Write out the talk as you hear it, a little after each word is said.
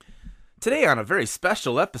Today on a very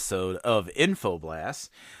special episode of InfoBlast.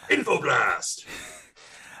 InfoBlast!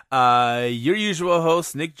 Your usual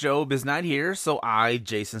host, Nick Job, is not here, so I,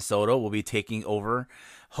 Jason Soto, will be taking over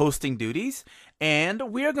hosting duties.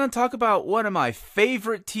 And we are going to talk about one of my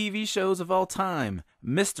favorite TV shows of all time,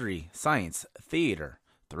 Mystery Science Theater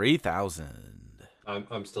 3000.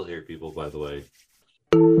 I'm still here, people, by the way.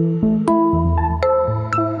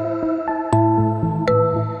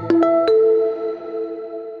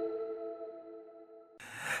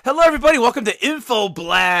 Hello, everybody. Welcome to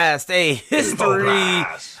InfoBlast,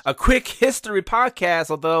 a quick history podcast.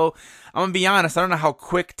 Although, I'm going to be honest, I don't know how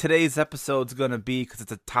quick today's episode's going to be because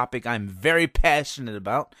it's a topic I'm very passionate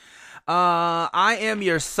about. I am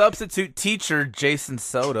your substitute teacher, Jason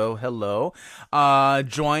Soto. Hello.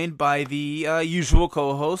 Joined by the usual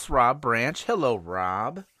co-host, Rob Branch. Hello,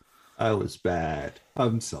 Rob. I was bad.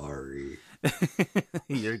 I'm sorry.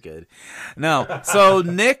 You're good. No, so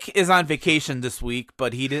Nick is on vacation this week,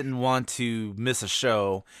 but he didn't want to miss a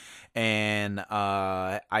show. And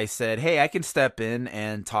I said, hey, I can step in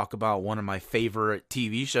and talk about one of my favorite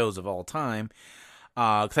TV shows of all time.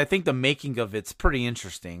 Because I think the making of it's pretty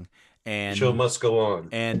interesting. And show must go on.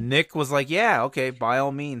 And Nick was like, yeah, okay, by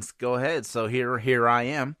all means, go ahead. So here I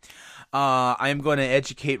am. I am going to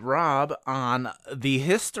educate Rob on the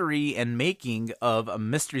history and making of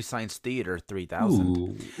Mystery Science Theater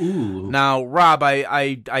 3000. Ooh. Now, Rob,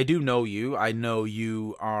 I do know you. I know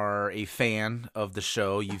you are a fan of the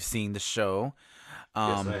show. You've seen the show.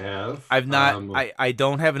 Yes, I have. I've not. I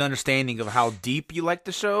don't have an understanding of how deep you like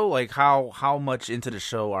the show. Like how much into the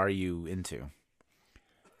show are you into?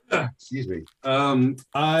 Excuse me.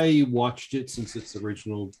 I watched it since its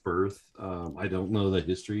original birth. I don't know the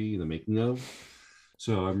history, the making of,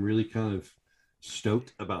 so I'm really kind of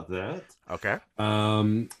stoked about that. Okay.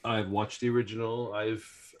 I've watched the original. I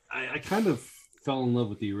kind of fell in love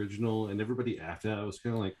with the original, and everybody after that was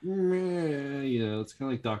kind of like, meh, it's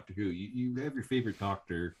kind of like Doctor Who. You have your favorite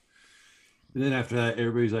Doctor, and then after that,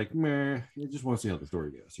 everybody's like, meh. You just want to see how the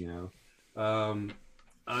story goes,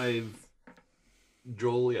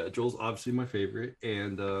 Joel's obviously my favorite,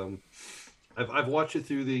 and I've watched it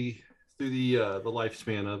through the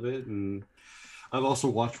lifespan of it, and I've also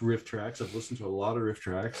watched riff tracks. I've listened to a lot of riff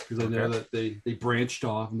tracks because I know that they branched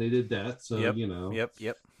off and they did that. So Yep.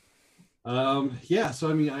 Yep. So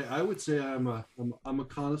I mean, I would say I'm a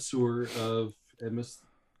connoisseur of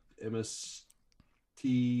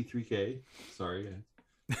MST3K. Sorry,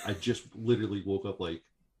 I just literally woke up like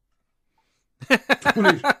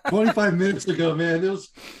 25 minutes ago, man. It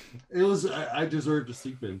was I deserved to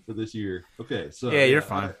sleep in for this year. Okay, so yeah, you're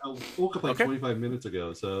fine. I woke up like 25 minutes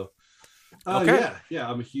ago, so I'm a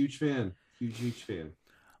huge fan. Huge fan.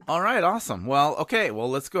 All right, awesome. Well,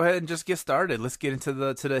 let's go ahead and just get started. Let's get into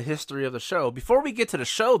the history of the show. Before we get to the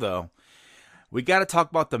show, though, we got to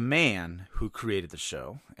talk about the man who created the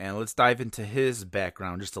show, and let's dive into his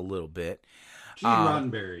background just a little bit. Gene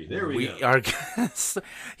Roddenberry. There we go.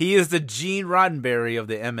 He is the Gene Roddenberry of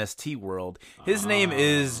the MST world. His name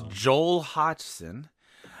is Joel Hodgson.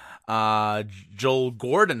 Joel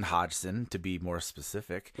Gordon Hodgson, to be more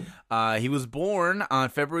specific. He was born on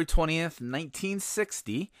February 20th,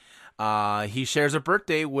 1960. He shares a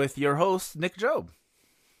birthday with your host, Nick Job.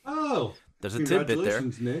 Oh, there's a tidbit there.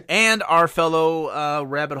 Nick. And our fellow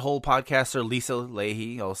Rabbit Hole podcaster, Lisa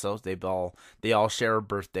Leahy, also. They all share a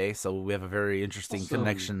birthday, so we have a very interesting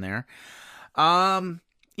connection there. So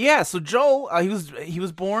Joel, he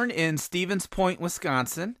was born in Stevens Point,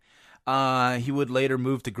 Wisconsin. He would later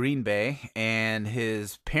move to Green Bay, and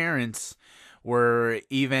his parents were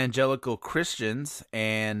evangelical Christians,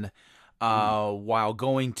 and while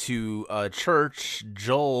going to church,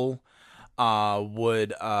 Joel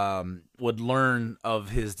would learn of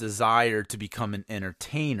his desire to become an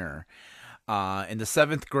entertainer. In the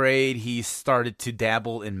 7th grade, he started to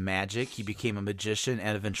dabble in magic. He became a magician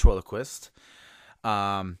and a ventriloquist.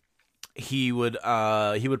 He would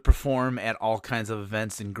perform at all kinds of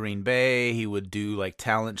events in Green Bay. He would do like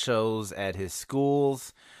talent shows at his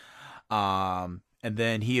schools. And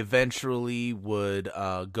then he eventually would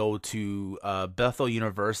go to Bethel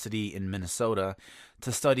University in Minnesota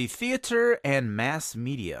to study theater and mass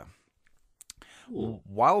media. Ooh.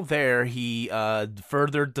 While there, he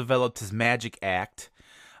further developed his magic act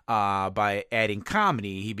by adding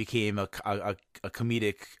comedy. He became a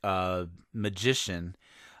comedic magician,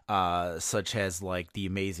 such as like The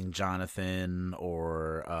Amazing Jonathan,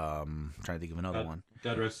 or I'm trying to think of another one.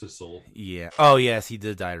 God rest his soul. Yeah. Oh, yes, he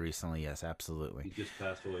did die recently. Yes, absolutely. He just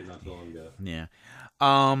passed away not too long ago. Yeah.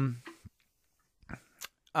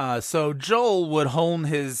 So Joel would hone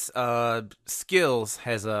his skills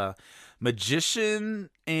as a magician,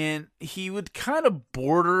 and he would kind of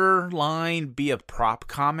borderline be a prop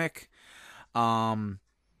comic. Although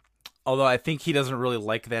I think he doesn't really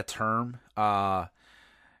like that term.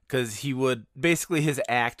 Because he would basically, his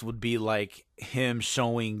act would be like him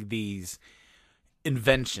showing these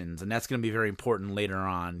inventions, and that's going to be very important later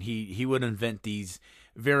on. He would invent these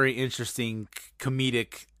very interesting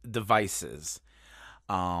comedic devices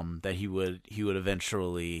that he would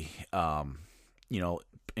eventually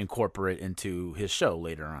incorporate into his show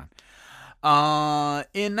later on.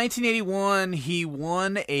 In 1981, he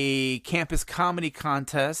won a campus comedy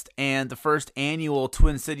contest and the first annual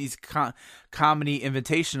Twin Cities Comedy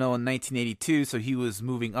Invitational in 1982, so he was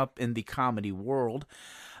moving up in the comedy world.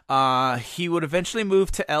 He would eventually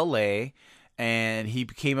move to LA, and he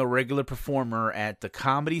became a regular performer at the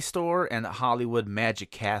Comedy Store and the Hollywood Magic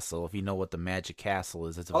Castle. If you know what the Magic Castle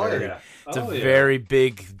is, it's a very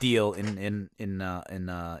big deal in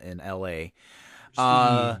LA.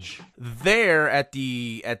 There at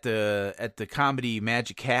the Comedy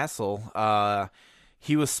Magic Castle,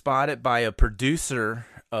 he was spotted by a producer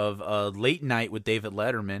of Late Night with David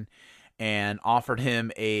Letterman, and offered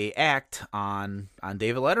him a act on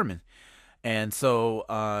David Letterman. And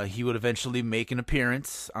so he would eventually make an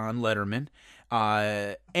appearance on Letterman.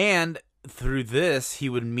 And through this, he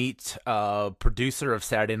would meet producer of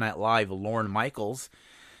Saturday Night Live, Lorne Michaels.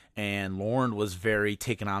 And Lorne was very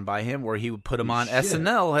taken on by him, where he would put him on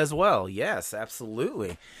SNL as well. Yes,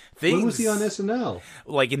 absolutely. When was he on SNL?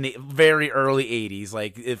 Like in the very early 80s.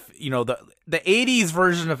 Like, if you know, the 80s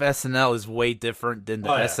version of SNL is way different than the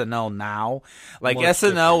SNL now. Like, more SNL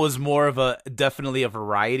different. Was more of definitely a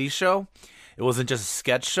variety show. It wasn't just a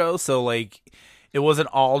sketch show. So like, it wasn't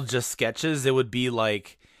all just sketches. It would be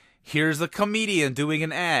like, here's a comedian doing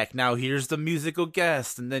an act. Now here's the musical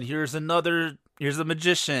guest, and then here's a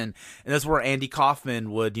magician, and that's where Andy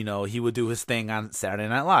Kaufman would, he would do his thing on Saturday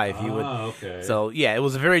Night Live. He would, okay. So yeah, it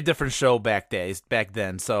was a very different show back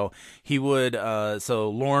then. So he would, so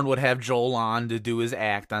Lorne would have Joel on to do his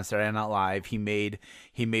act on Saturday Night Live. He made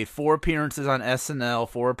 4 appearances on SNL,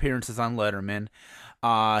 4 appearances on Letterman.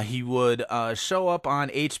 He would show up on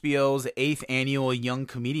HBO's 8th annual Young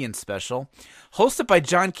Comedian special, hosted by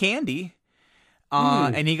John Candy,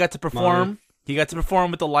 and he got to perform. He got to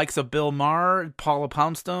perform with the likes of Bill Maher, Paula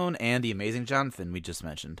Poundstone, and the amazing Jonathan we just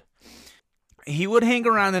mentioned. He would hang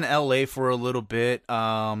around in LA for a little bit.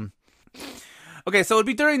 Okay, so it would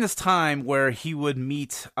be during this time where he would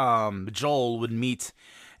meet, Joel would meet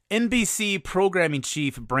NBC programming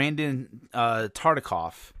chief Brandon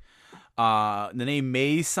Tartikoff. The name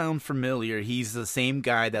may sound familiar. He's the same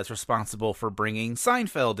guy that's responsible for bringing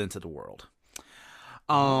Seinfeld into the world.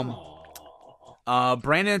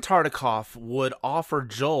 Brandon Tartikoff would offer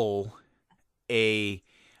Joel a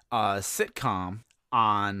sitcom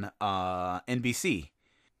on NBC.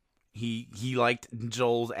 He liked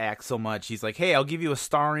Joel's act so much. He's like, hey, I'll give you a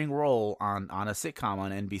starring role on a sitcom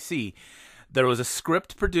on NBC. There was a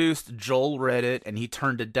script produced. Joel read it, and he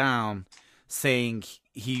turned it down, saying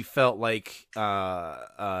he felt like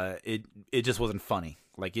it just wasn't funny.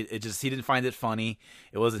 Like he didn't find it funny.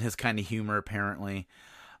 It wasn't his kind of humor, apparently.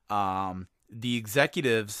 The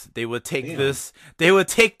executives, they would take this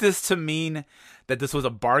to mean that this was a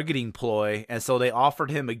bargaining ploy, and so they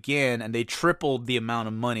offered him again, and they tripled the amount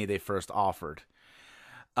of money they first offered.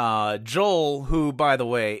 Joel, who, by the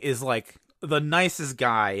way, is like the nicest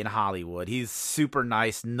guy in Hollywood. He's super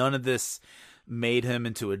nice. None of this made him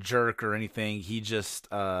into a jerk or anything. He was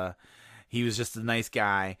just a nice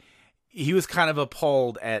guy. He was kind of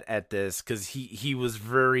appalled at this, because he was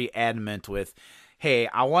very adamant with, hey,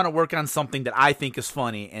 I want to work on something that I think is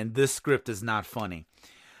funny, and this script is not funny.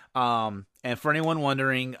 And for anyone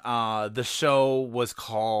wondering, the show was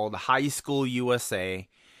called High School USA,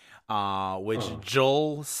 which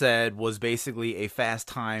Joel said was basically a Fast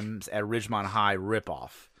Times at Ridgemont High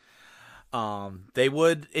ripoff.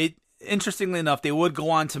 Interestingly enough, they would go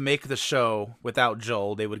on to make the show without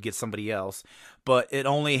Joel. They would get somebody else, but it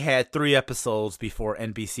only had 3 episodes before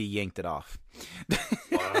NBC yanked it off.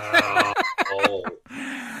 Wow.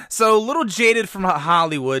 So, a little jaded from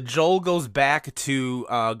Hollywood, Joel goes back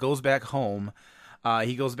home.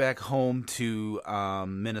 He goes back home to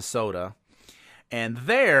Minnesota, and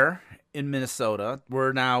there in Minnesota,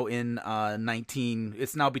 we're now in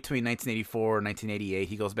it's now between 1984 and 1988.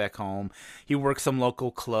 He goes back home. He works some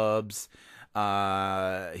local clubs.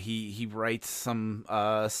 He writes some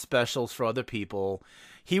specials for other people.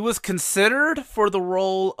 He was considered for the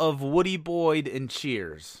role of Woody Boyd in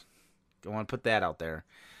Cheers. I want to put that out there.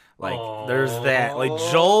 Like, there's that. Like,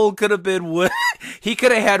 Joel could have been he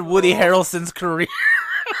could have had Woody Harrelson's career.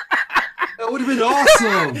 That would have been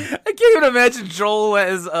awesome. I can't even imagine Joel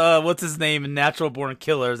as what's his name in Natural Born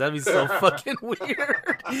Killers. That'd be so fucking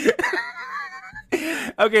weird.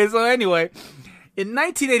 Okay, so anyway, in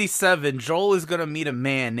 1987, Joel is gonna meet a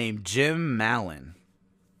man named Jim Mallon.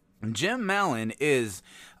 And Jim Mallon is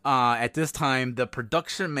at this time the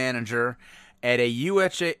production manager at a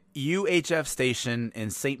UHF station in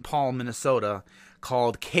St. Paul, Minnesota,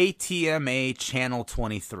 called KTMA Channel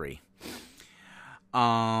 23.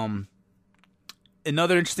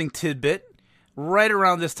 Another interesting tidbit, right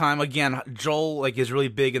around this time, again, Joel is really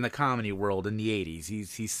big in the comedy world in the 80s.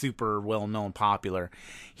 He's super well-known, popular.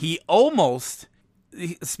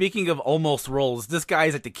 Speaking of almost roles, this guy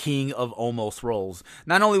is like the king of almost roles.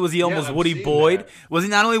 Not only was he almost Woody Boyd,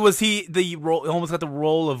 almost got the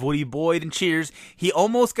role of Woody Boyd in Cheers, he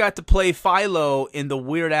almost got to play Philo in the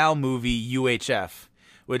Weird Al movie UHF,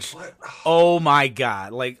 which, oh my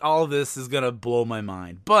God, all of this is going to blow my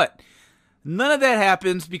mind. But none of that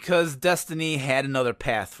happens because destiny had another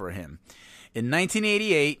path for him. In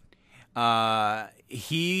 1988,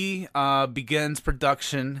 he begins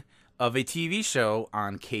production of a TV show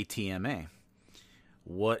on KTMA.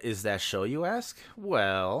 What is that show, you ask?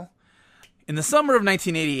 Well, in the summer of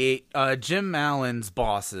 1988, Jim Mallon's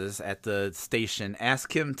bosses at the station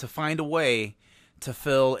asked him to find a way to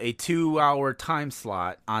fill a 2-hour time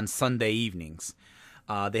slot on Sunday evenings.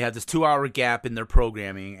 They have this 2-hour gap in their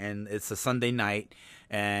programming, and it's a Sunday night,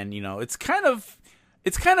 and it's kind of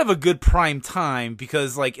a good prime time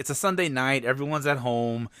because it's a Sunday night, everyone's at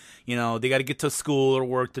home, they got to get to school or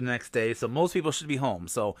work the next day, so most people should be home.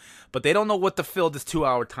 But they don't know what to fill this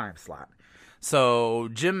 2-hour time slot. So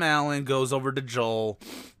Jim Mallon goes over to Joel.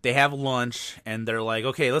 They have lunch, and they're like,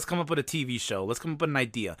 okay, let's come up with a TV show. Let's come up with an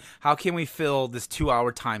idea. How can we fill this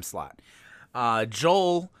 2-hour time slot?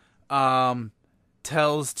 Joel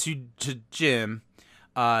tells to Jim,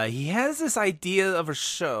 he has this idea of a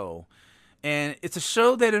show, and it's a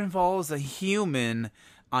show that involves a human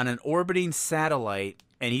on an orbiting satellite,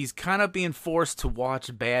 and he's kind of being forced to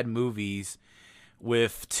watch bad movies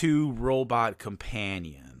with 2 robot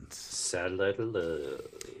companions. Satellite of Love.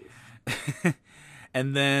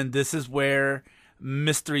 And then this is where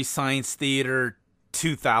Mystery Science Theater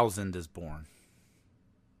 2000 is born.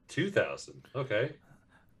 2000. Okay.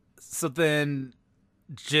 So then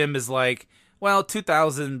Jim is like, well,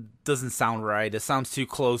 2000 doesn't sound right. It sounds too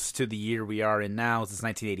close to the year we are in now. It's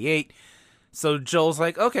 1988. So Joel's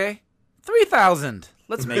like, okay, 3000.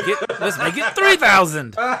 Let's make it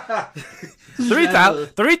 3000.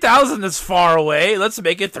 3000 is far away. Let's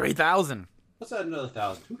make it 3000. What's that, another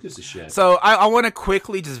 1,000? Who gives a shit? So I want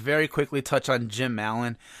to very quickly touch on Jim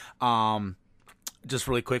Mallon. Just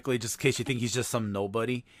really quickly, just in case you think he's just some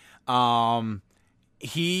nobody.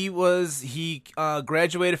 He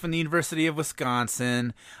graduated from the University of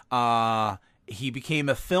Wisconsin. He became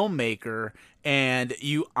a filmmaker, and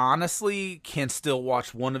you honestly can still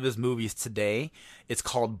watch one of his movies today. It's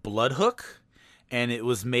called Bloodhook, and it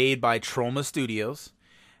was made by Troma Studios.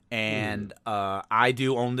 And I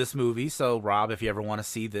do own this movie, so Rob, if you ever want to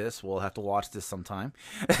see this, we'll have to watch this sometime.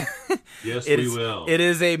 Yes, we will. It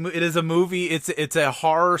is a movie. It's a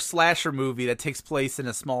horror slasher movie that takes place in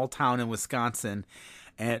a small town in Wisconsin,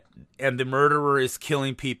 and the murderer is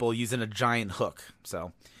killing people using a giant hook.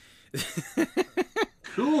 So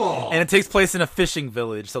cool. And it takes place in a fishing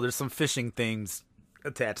village, so there's some fishing things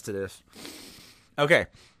attached to this. Okay,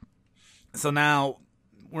 so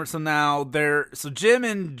Jim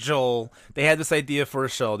and Joel, they had this idea for a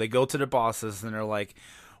show. They go to their bosses and they're like,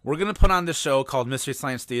 we're going to put on this show called Mystery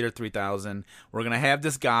Science Theater 3000. We're going to have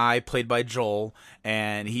this guy played by Joel,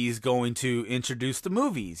 and he's going to introduce the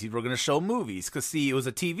movies. We're going to show movies. Because, see, it was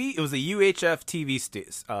a UHF TV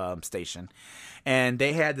station. And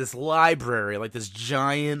they had this library, this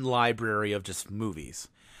giant library of just movies.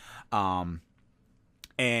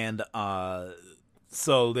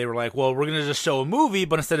 So they were like, well, we're going to just show a movie,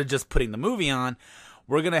 but instead of just putting the movie on,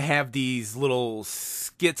 we're going to have these little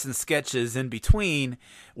skits and sketches in between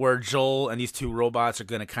where Joel and these 2 robots are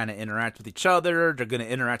going to kind of interact with each other. They're going to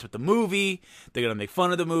interact with the movie. They're going to make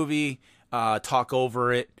fun of the movie, talk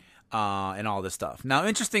over it, and all this stuff. Now,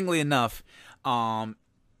 interestingly enough,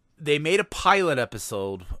 they made a pilot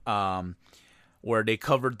episode where they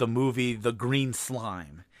covered the movie The Green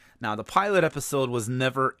Slime. Now, the pilot episode was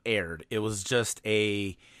never aired. It was just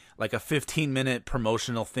a 15-minute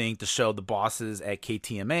promotional thing to show the bosses at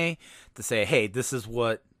KTMA to say, hey, this is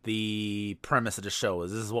what the premise of the show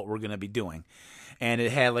is. This is what we're going to be doing. And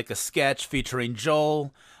it had a sketch featuring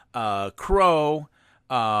Joel, Crow,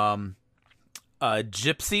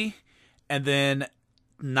 Gypsy, and then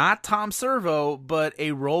not Tom Servo, but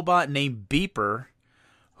a robot named Beeper,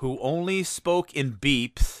 who only spoke in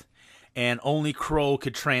beeps, and only Crow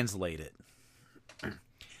could translate it.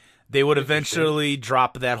 They would eventually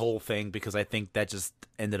drop that whole thing because I think that just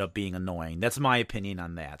ended up being annoying. That's my opinion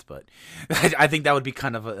on that, but I think that would be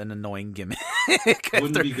kind of an annoying gimmick.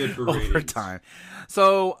 Wouldn't be good for over ratings. time.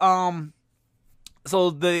 So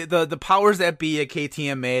the powers that be at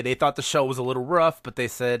KTMA, they thought the show was a little rough, but they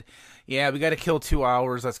said, "Yeah, we got to kill 2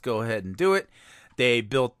 hours. Let's go ahead and do it." They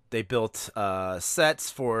built sets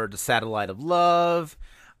for the Satellite of Love.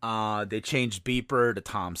 They changed Beeper to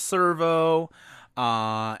Tom Servo.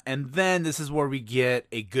 And then this is where we get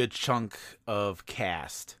a good chunk of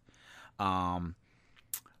cast.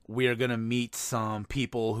 We are going to meet some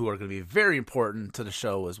people who are going to be very important to the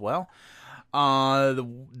show as well.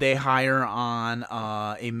 They hire on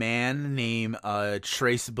a man named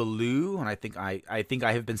Trace Ballou, and I think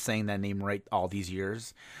I have been saying that name right all these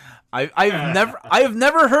years. I've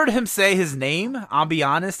never heard him say his name. I'll be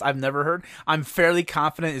honest, I've never heard. I'm fairly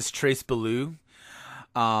confident it's Trace Ballou.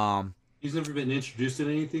 He's never been introduced in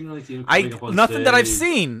anything like nothing that I've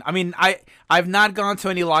seen. I mean, I've not gone to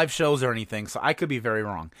any live shows or anything, so I could be very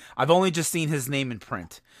wrong. I've only just seen his name in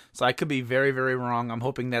print, so I could be very, very wrong. I'm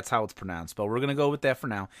hoping that's how it's pronounced, but we're gonna go with that for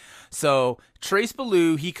now. So Trace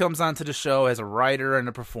Ballou, he comes onto the show as a writer and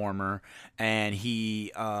a performer, and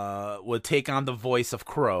he would take on the voice of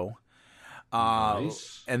Crow.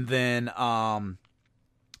 Nice. And then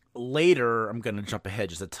later, I'm going to jump ahead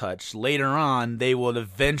just a touch. Later on, they will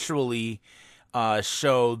eventually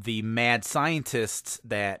show the mad scientists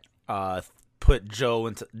that put Joel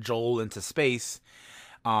into space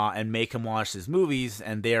and make him watch his movies,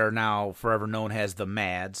 and they are now forever known as the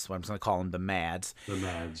Mads. I'm just going to call them the Mads. The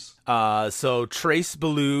Mads. So Trace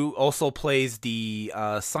Ballou also plays the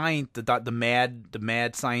mad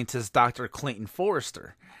scientist Dr. Clayton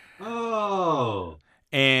Forrester. Oh.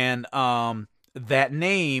 And that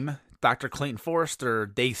name, Dr. Clayton Forrester,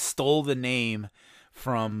 they stole the name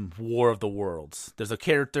from War of the Worlds. There's a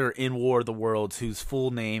character in War of the Worlds whose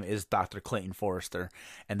full name is Dr. Clayton Forrester,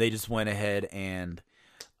 and they just went ahead and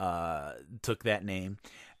took that name.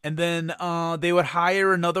 And then they would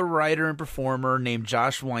hire another writer and performer named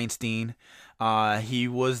Josh Weinstein. He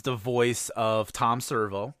was the voice of Tom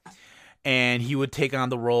Servo. And he would take on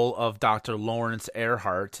the role of Dr. Lawrence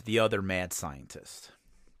Earhart, the other mad scientist.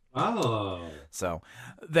 Oh. So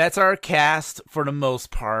that's our cast for the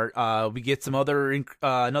most part. We get some other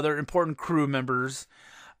important crew members.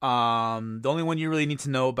 The only one you really need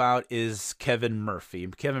to know about is Kevin Murphy.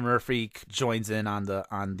 Kevin Murphy joins in on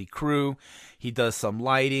the crew. He does some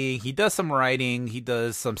lighting. He does some writing. He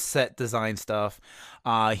does some set design stuff.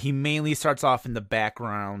 He mainly starts off in the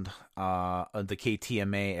background of the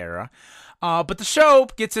KTMA era. But the show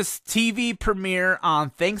gets its TV premiere on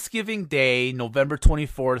Thanksgiving Day, November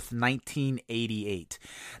 24th, 1988.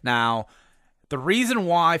 Now, the reason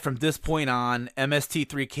why from this point on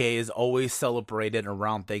MST3K is always celebrated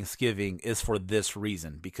around Thanksgiving is for this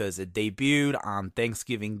reason, because it debuted on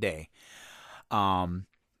Thanksgiving Day.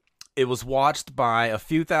 It was watched by a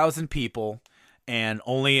few thousand people, and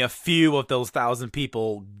only a few of those 1,000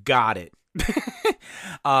 people got it.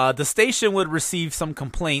 The station would receive some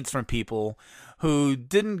complaints from people who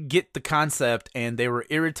didn't get the concept, and they were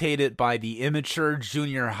irritated by the immature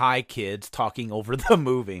junior high kids talking over the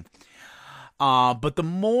movie. But the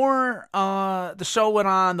more the show went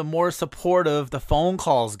on, the more supportive the phone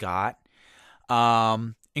calls got,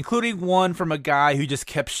 including one from a guy who just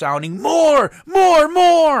kept shouting, "More, more,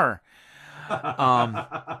 more!"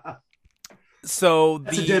 So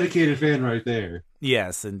that's a dedicated fan right there.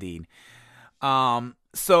 Yes, indeed.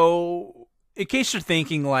 So in case you're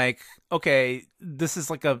thinking like, okay, this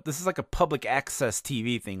is like a public access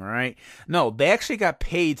TV thing, right? No, they actually got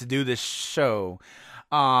paid to do this show.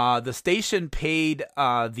 The station paid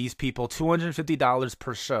these people $250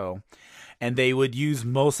 per show, and they would use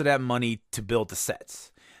most of that money to build the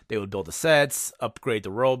sets. They would build the sets, upgrade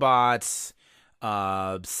the robots,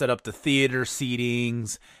 set up the theater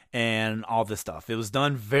seatings, and all this stuff. It was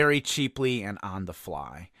done very cheaply and on the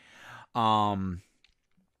fly. Now,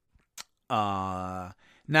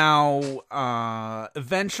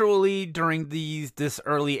 eventually during this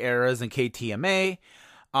early eras in KTMA,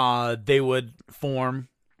 they would form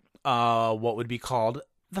what would be called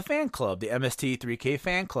the fan club, the MST3K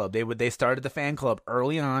fan club. They started the fan club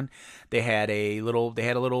early on. They had a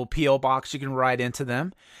little PO box you can write into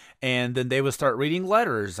them, and then they would start reading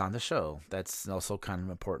letters on the show. That's also kind of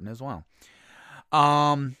important as well.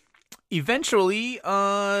 Eventually,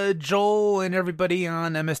 Joel and everybody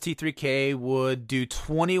on MST3K would do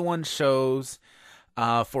 21 shows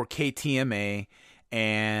for KTMA,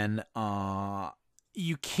 and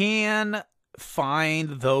you can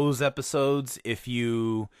find those episodes if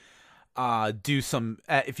you do some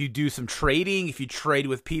trading, if you trade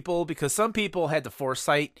with people, because some people had the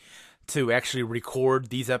foresight to actually record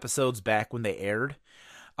these episodes back when they aired.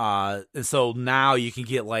 And so now you can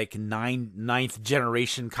get like ninth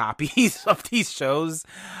generation copies of these shows.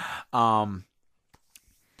 And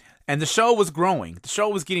the show was growing. The show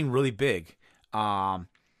was getting really big.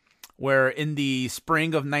 Where in the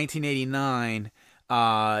spring of 1989,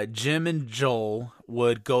 Jim and Joel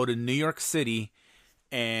would go to New York City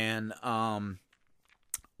and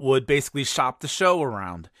would basically shop the show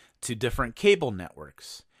around to different cable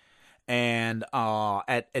networks. And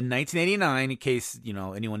in 1989, in case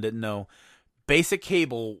anyone didn't know, basic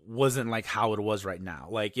cable wasn't like how it was right now.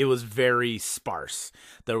 Like, it was very sparse.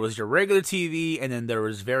 There was your regular TV, and then there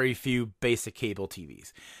was very few basic cable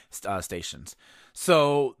TVs stations.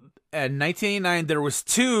 So in 1989, there was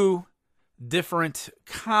two different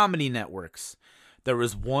comedy networks. There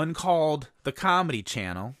was one called the Comedy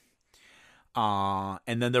Channel,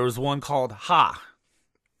 and then there was one called Ha.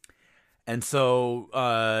 And so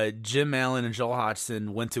Jim Allen and Joel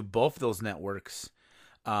Hodgson went to both of those networks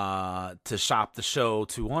to shop the show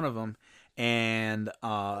to one of them, and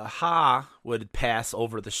Ha would pass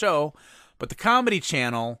over the show, but the Comedy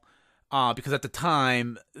Channel, because at the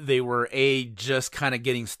time they were just kind of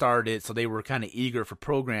getting started, so they were kind of eager for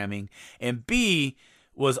programming, and B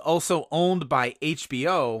was also owned by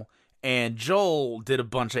HBO, and Joel did a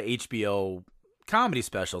bunch of HBO comedy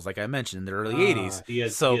specials, like I mentioned, in the early 80s.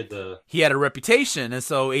 He had a reputation, and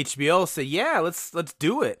so HBO said, yeah, let's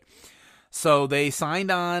do it. So they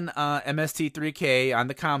signed on MST3K on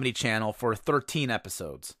the Comedy Channel for 13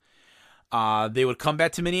 episodes. They would come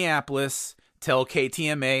back to Minneapolis, tell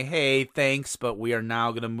KTMA, hey, thanks, but we are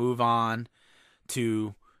now going to move on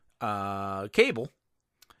to cable.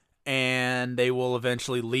 And they will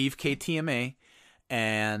eventually leave KTMA,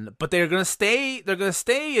 but they're going to stay. They're going to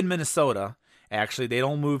stay in Minnesota. Actually, they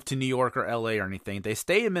don't move to New York or LA or anything. They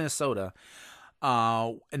stay in Minnesota,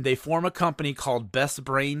 and they form a company called Best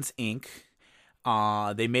Brains Inc.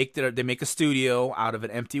 They make a studio out of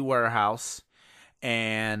an empty warehouse,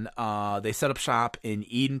 and they set up shop in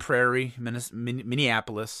Eden Prairie,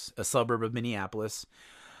 Minneapolis, a suburb of Minneapolis.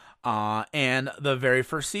 And the very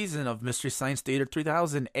first season of Mystery Science Theater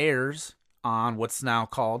 3000 airs on what's now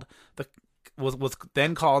called was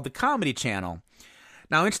then called the Comedy Channel.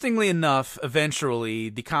 Now, interestingly enough, eventually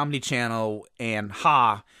the Comedy Channel and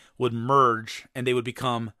Ha would merge, and they would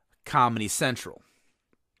become Comedy Central.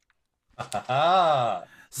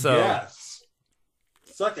 So yes,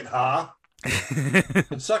 suck it, Ha.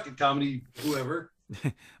 And suck it, comedy, whoever.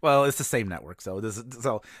 Well, it's the same network, so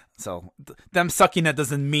them sucking it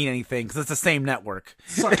doesn't mean anything because it's the same network.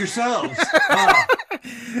 Suck yourselves.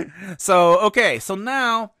 So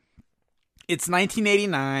now it's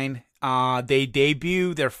 1989. They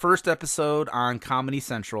debut their first episode on Comedy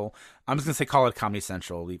Central. I'm just gonna call it Comedy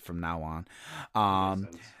Central from now on.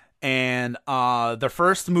 And the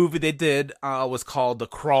first movie they did was called The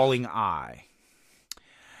Crawling Eye,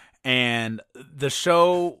 and the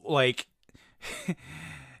show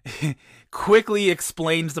quickly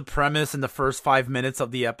explains the premise in the first 5 minutes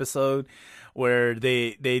of the episode, where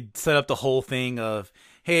they set up the whole thing of,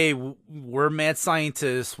 hey, we're mad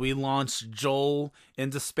scientists. We launched Joel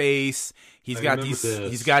into space. He's got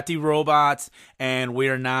the robots, and we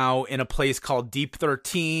are now in a place called Deep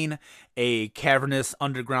 13, a cavernous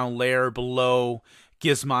underground lair below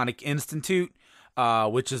Gizmonic Institute,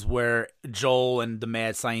 which is where Joel and the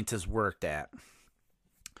mad scientists worked at.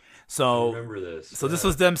 So I remember this. So this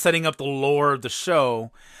was them setting up the lore of the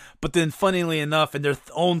show. But then, funnily enough, in their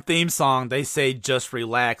own theme song, they say, just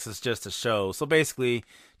relax, it's just a show. So basically,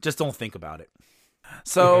 just don't think about it.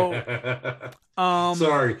 So,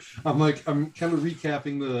 sorry. I'm kind of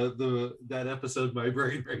recapping that episode in my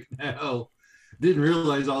brain right now. Didn't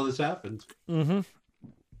realize all this happened. Mm-hmm.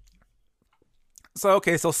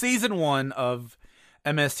 So season 1 of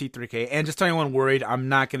MST3K, and just tell anyone worried, I'm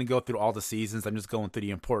not going to go through all the seasons. I'm just going through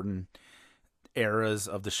the important eras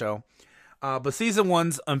of the show. But season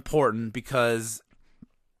 1's important because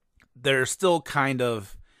they're still kind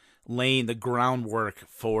of laying the groundwork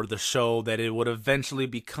for the show that it would eventually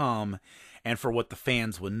become, and for what the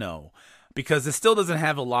fans would know. Because it still doesn't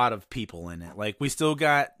have a lot of people in it. Like, we still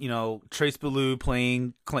got, Trace Ballou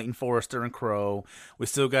playing Clayton Forrester and Crow. We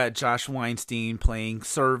still got Josh Weinstein playing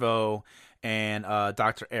Servo and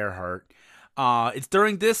Dr. Earhart. It's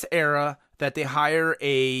during this era that they hire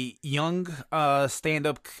a young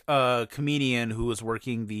stand-up comedian who was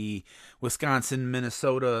working the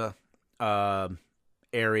Wisconsin-Minnesota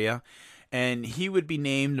area, and he would be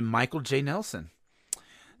named Michael J. Nelson.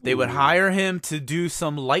 They would hire him to do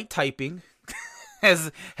some light typing,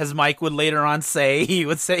 as Mike would later on say. He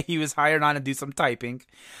would say he was hired on to do some typing,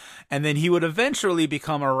 and then he would eventually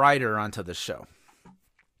become a writer onto the show.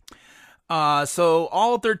 So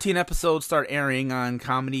all 13 episodes start airing on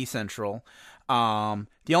Comedy Central.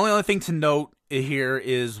 The only other thing to note here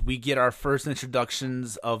is we get our first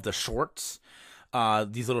introductions of the shorts,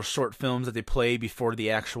 these little short films that they play before the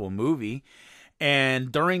actual movie.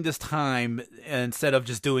 And during this time, instead of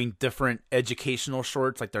just doing different educational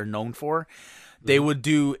shorts like they're known for, they would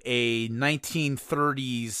do a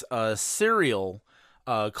 1930s serial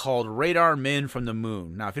called Radar Men from the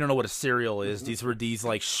Moon. Now, if you don't know what a serial is, these were these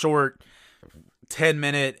like short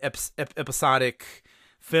 10-minute episodic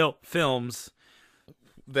films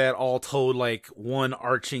that all told like one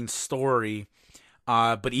arching story,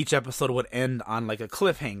 but each episode would end on like a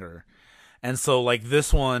cliffhanger. And so like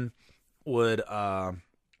this one would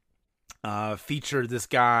feature this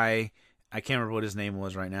guy. I can't remember what his name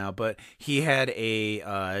was right now, but he had a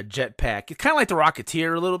jetpack. It's kind of like the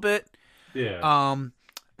Rocketeer a little bit. Yeah.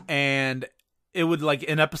 And it would like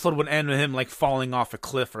an episode would end with him like falling off a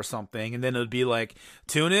cliff or something, and then it would be like,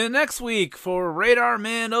 tune in next week for Radar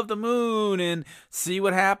Man of the Moon and see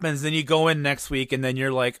what happens. Then you go in next week and then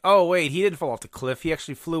you're like, oh wait, he didn't fall off the cliff, he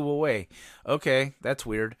actually flew away. Okay, that's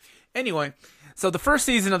weird. Anyway, so the first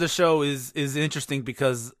season of the show is interesting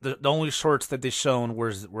because the only shorts that they shown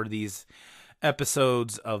were these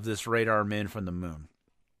episodes of this Radar Man from the Moon.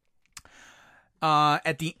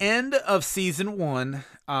 At the end of season 1,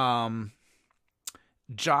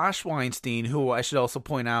 Josh Weinstein, who I should also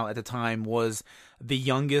point out at the time was the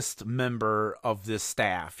youngest member of this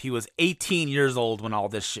staff. He was 18 years old when all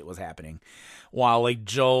this shit was happening, while like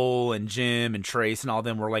Joel and Jim and Trace and all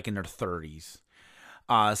them were like in their 30s.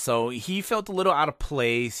 So he felt a little out of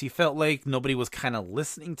place. He felt like nobody was kind of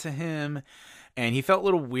listening to him, and he felt a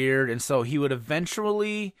little weird, and so he would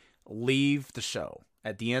eventually leave the show.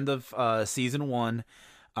 At the end of season 1,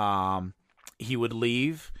 he would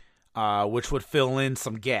leave, which would fill in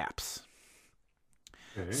some gaps.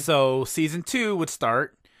 Okay. So season 2 would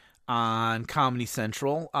start on Comedy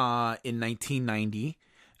Central in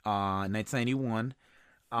 1991.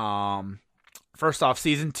 First off,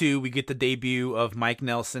 season 2, we get the debut of Mike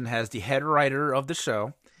Nelson as the head writer of the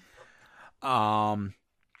show. The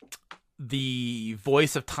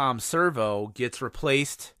voice of Tom Servo gets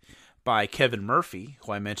replaced by Kevin Murphy,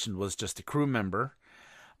 who I mentioned was just a crew member.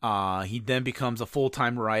 He then becomes a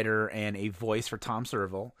full-time writer and a voice for Tom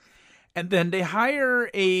Servo. And then they hire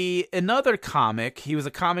another comic. He was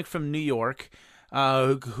a comic from New York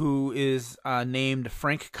who is named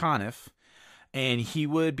Frank Conniff. And he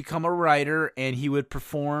would become a writer, and he would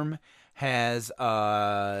perform as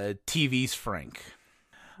TV's Frank.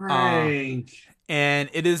 And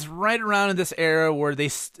it is right around in this era where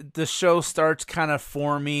the show starts kind of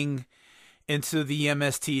forming into the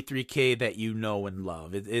MST3K that you know and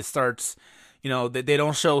love. It starts, they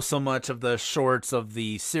don't show so much of the shorts of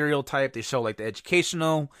the serial type. They show like the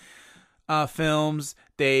educational films.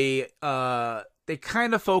 They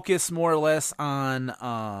kind of focus more or less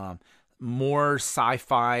on more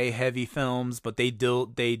sci-fi heavy films, but they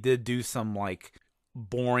did do some like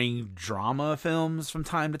boring drama films from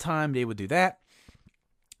time to time. They would do that.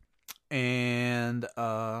 And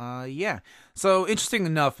yeah, so interesting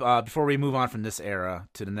enough, before we move on from this era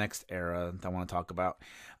to the next era that I want to talk about,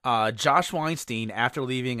 Josh Weinstein, after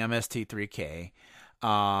leaving MST3K,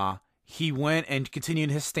 he went and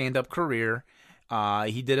continued his stand-up career.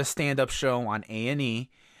 He did a stand-up show on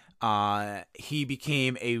A&E. He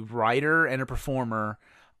became a writer and a performer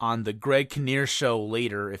on the Greg Kinnear show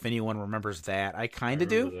later, if anyone remembers that. I kind of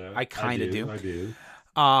do. I do.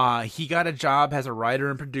 He got a job as a writer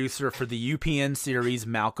and producer for the UPN series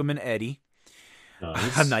Malcolm and Eddie.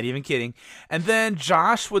 Nice. I'm not even kidding. And then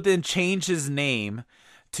Josh would then change his name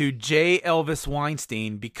to J. Elvis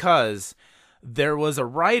Weinstein because there was a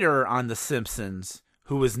writer on The Simpsons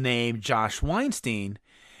who was named Josh Weinstein,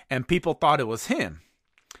 and people thought it was him.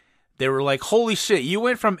 They were like, holy shit, you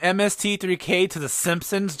went from MST3K to The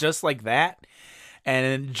Simpsons just like that?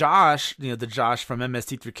 And Josh, the Josh from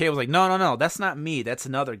MST3K was like, no, that's not me. That's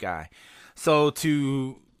another guy. So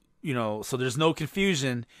so there's no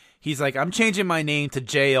confusion. He's like, I'm changing my name to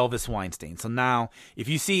J. Elvis Weinstein. So now if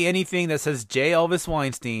you see anything that says J. Elvis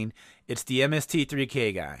Weinstein, it's the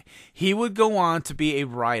MST3K guy. He would go on to be a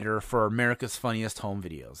writer for America's Funniest Home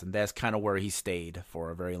Videos. And that's kind of where he stayed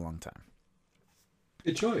for a very long time.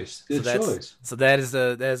 Good choice. So that is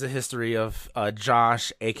a history of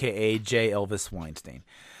Josh, aka J. Elvis Weinstein.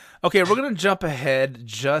 Okay, we're gonna jump ahead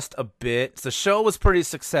just a bit. The show was pretty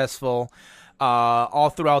successful all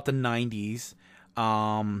throughout the 90s.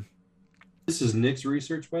 This is Nick's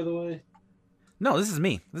research, by the way. No, this is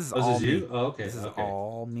me. This is Oh, all this is me. you? Oh, okay. This is Okay.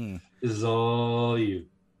 all me. This is all you.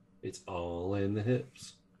 It's all in the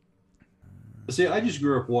hips. See, I just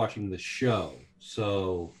grew up watching the show,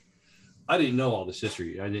 so I didn't know all this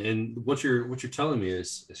history. And what you're telling me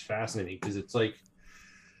is fascinating, because it's like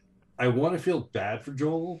I want to feel bad for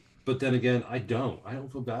Joel, but then again, I don't. I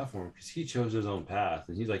don't feel bad for him because he chose his own path,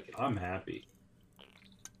 and he's like, I'm happy.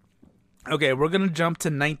 Okay, we're gonna jump to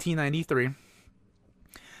 1993.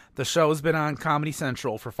 The show has been on Comedy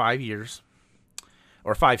Central for 5 years,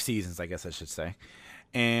 or 5 seasons, I guess I should say.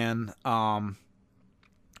 And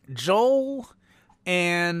Joel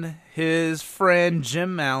and his friend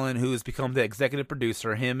Jim Mallon, who has become the executive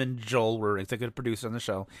producer, him and Joel were executive producer on the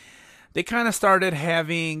show. They kind of started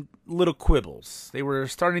having little quibbles. They were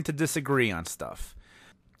starting to disagree on stuff.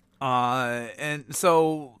 And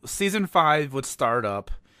so season 5 would start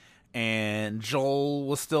up, and Joel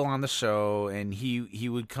was still on the show, and he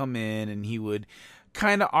would come in and he would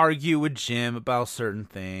kind of argue with Jim about certain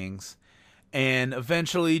things. And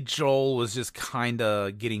eventually Joel was just kind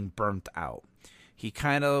of getting burnt out. He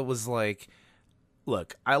kind of was like,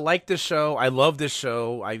 look, I like this show. I love this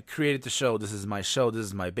show. I created the show. This is my show. This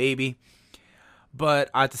is my baby. But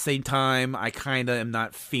at the same time, I kind of am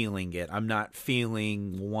not feeling it. I'm not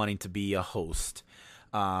feeling wanting to be a host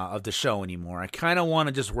of the show anymore. I kind of want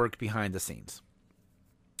to just work behind the scenes.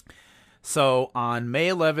 So on May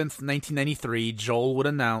 11th, 1993, Joel would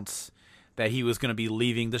announce that he was going to be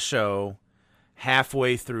leaving the show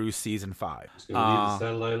halfway through season 5. It's going to be the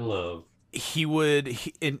satellite of love. He would,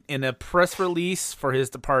 in a press release for his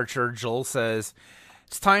departure, Joel says,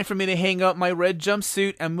 "It's time for me to hang up my red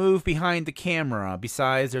jumpsuit and move behind the camera.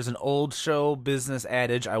 Besides, there's an old show business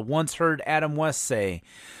adage I once heard Adam West say.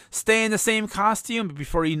 Stay in the same costume, but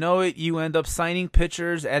before you know it, you end up signing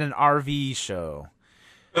pictures at an RV show."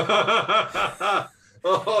 Oh,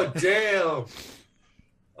 damn.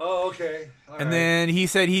 Oh, okay. All and right. then he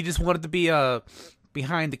said he just wanted to be a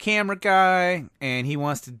behind the camera guy, and he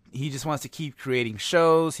just wants to keep creating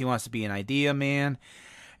shows. He wants to be an idea man.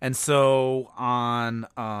 And so on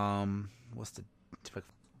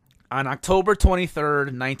October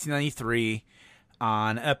 23rd, 1993,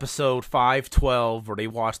 on episode 512, where they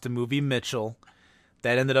watched the movie Mitchell,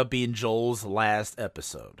 that ended up being Joel's last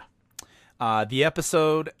episode. The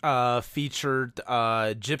episode featured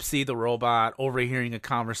Gypsy the robot overhearing a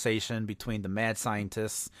conversation between the mad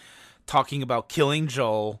scientists talking about killing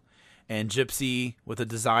Joel, and Gypsy, with a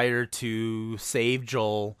desire to save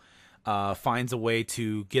Joel, finds a way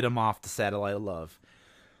to get him off the satellite of love,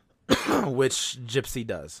 which Gypsy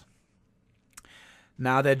does.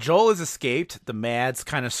 Now that Joel has escaped, the Mads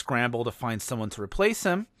kind of scramble to find someone to replace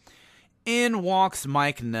him. In walks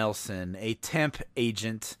Mike Nelson, a temp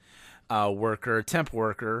worker,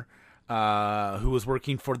 who was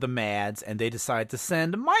working for the Mads, and they decide to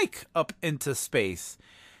send Mike up into space.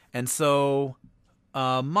 And so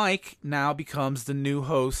Mike now becomes the new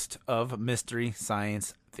host of Mystery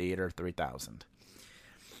Science Theater 3000.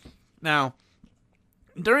 Now,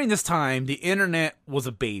 during this time, the internet was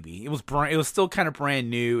a baby. It was still kind of brand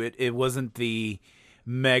new. It wasn't the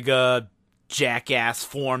mega jackass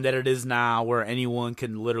form that it is now, where anyone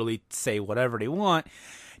can literally say whatever they want.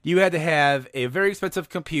 You had to have a very expensive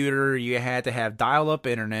computer. You had to have dial-up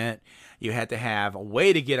internet. You had to have a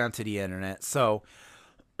way to get onto the internet. So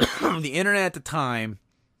the internet at the time,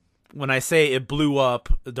 when I say it blew up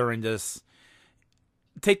during this,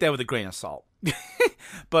 take that with a grain of salt.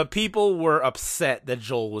 But people were upset that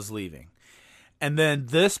Joel was leaving. And then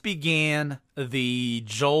this began the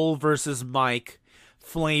Joel versus Mike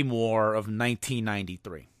flame war of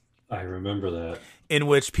 1993. I remember that. In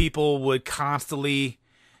which people would constantly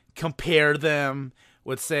compare them,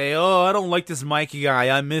 would say, "Oh, I don't like this Mikey guy.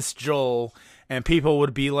 I miss Joel." And people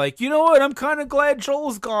would be like, "You know what? I'm kind of glad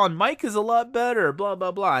Joel's gone. Mike is a lot better, blah,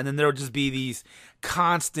 blah, blah." And then there would just be these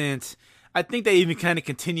constant, I think that even kind of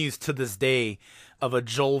continues to this day, of a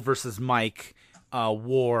Joel versus Mike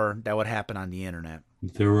war that would happen on the internet.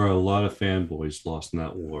 There were a lot of fanboys lost in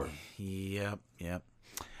that war. Yep.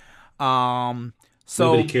 So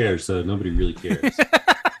nobody cares, so nobody really cares.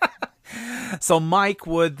 So Mike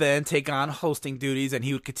would then take on hosting duties, and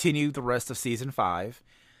he would continue the rest of season 5.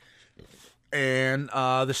 And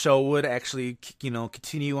the show would actually,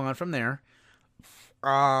 continue on from there.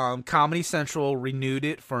 Comedy Central renewed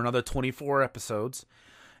it for another 24 episodes.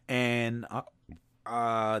 And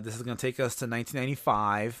this is going to take us to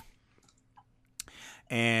 1995.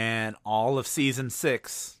 And all of season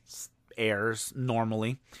 6 airs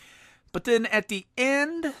normally. But then at the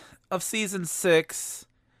end of season 6,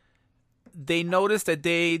 they noticed that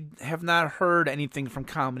they have not heard anything from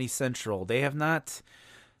Comedy Central. They have not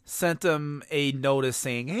sent them a notice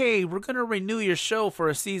saying, "Hey, we're going to renew your show for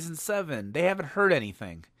a season 7." They haven't heard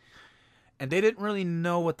anything. And they didn't really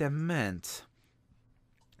know what that meant.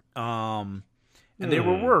 And they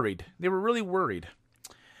were worried. They were really worried.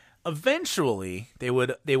 Eventually, they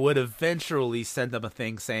would eventually send them a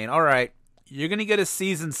thing saying, "All right, you're going to get a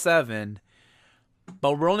season 7,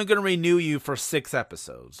 but we're only going to renew you for 6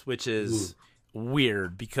 episodes," which is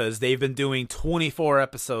weird because they've been doing 24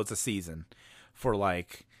 episodes a season for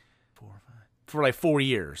like 4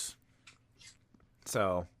 years.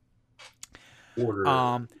 So,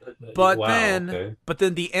 but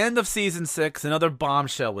then the end of season 6, another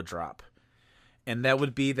bombshell would drop. And that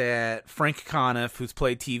would be that Frank Conniff, who's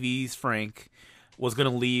played TV's Frank, was going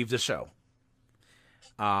to leave the show.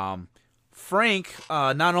 Frank,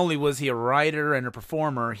 not only was he a writer and a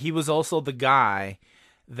performer, he was also the guy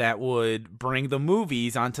that would bring the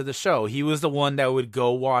movies onto the show. He was the one that would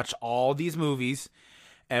go watch all these movies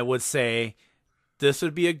and would say, this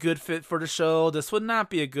would be a good fit for the show, this would not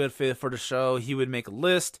be a good fit for the show. He would make a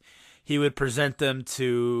list. He would present them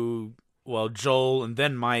to, well, Joel and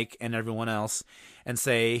then Mike and everyone else and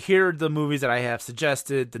say, here are the movies that I have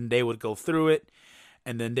suggested. Then they would go through it,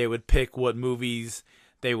 and then they would pick what movies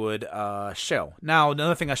they would show. Now,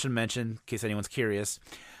 another thing I should mention, in case anyone's curious,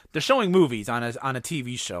 they're showing movies on a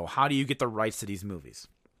TV show. How do you get the rights to these movies?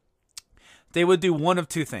 They would do one of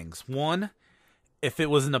two things. One, if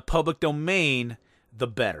it was in the public domain, the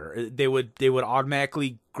better. They would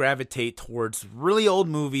automatically gravitate towards really old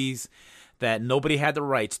movies that nobody had the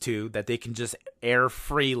rights to, that they can just air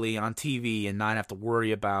freely on TV and not have to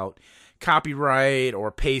worry about copyright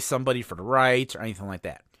or pay somebody for the rights or anything like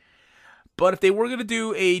that. But if they were going to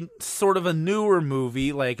do a sort of a newer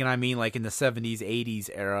movie, like in the 70s, 80s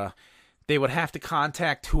era, they would have to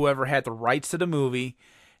contact whoever had the rights to the movie,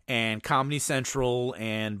 and Comedy Central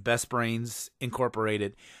and Best Brains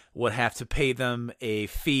Incorporated would have to pay them a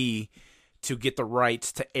fee to get the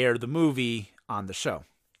rights to air the movie on the show.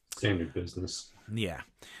 Standard business. Yeah.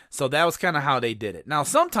 So that was kind of how they did it. Now,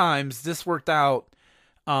 sometimes this worked out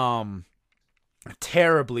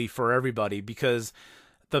terribly for everybody because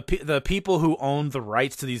the people who owned the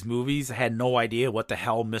rights to these movies had no idea what the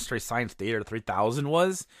hell Mystery Science Theater 3000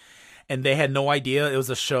 was. And they had no idea it was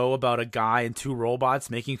a show about a guy and 2 robots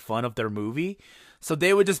making fun of their movie. So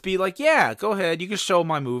they would just be like, yeah, go ahead, you can show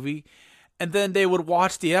my movie. And then they would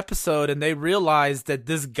watch the episode and they realized that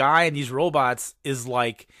this guy and these robots is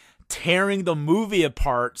like tearing the movie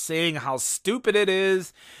apart, saying how stupid it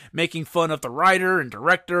is, making fun of the writer and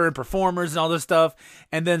director and performers and all this stuff.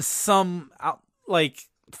 And then some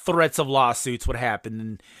threats of lawsuits would happen,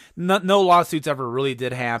 and no lawsuits ever really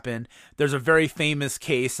did happen. There's a very famous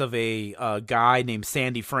case of a guy named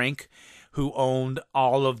Sandy Frank who owned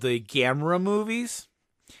all of the Gamera movies,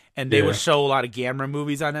 and they would show a lot of Gamera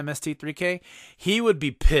movies on MST3K. He would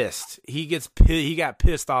be pissed. He got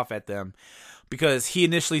pissed off at them because he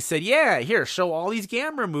initially said, yeah, here, show all these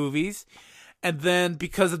Gamera movies, and then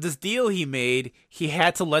because of this deal he made, he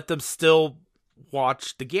had to let them still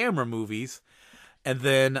watch the Gamera movies, and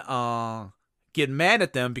then get mad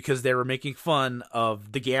at them because they were making fun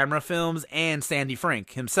of the Gamera films and Sandy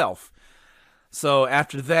Frank himself. So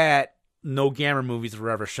after that, no Gamera movies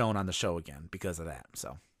were ever shown on the show again because of that.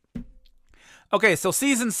 So, okay, so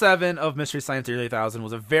season 7 of Mystery Science Theater 3000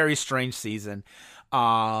 was a very strange season.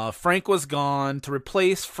 Frank was gone. To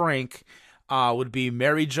replace Frank would be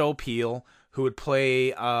Mary Jo Pehl, who would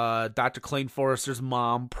play Dr. Clayton Forrester's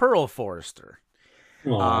mom, Pearl Forrester.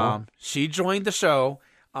 She joined the show,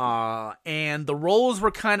 and the roles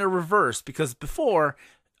were kind of reversed because before,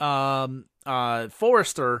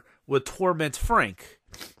 Forrester would torment Frank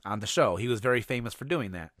on the show. He was very famous for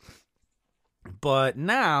doing that. But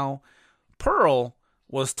now, Pearl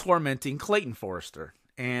was tormenting Clayton Forrester,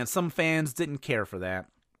 and some fans didn't care for that.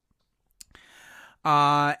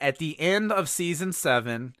 At the end of season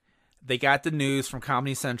 7, they got the news from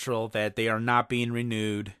Comedy Central that they are not being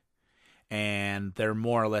renewed, and they're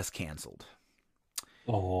more or less canceled.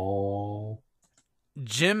 Oh.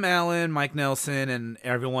 Jim Allen, Mike Nelson, and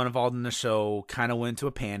everyone involved in the show kind of went into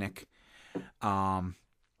a panic.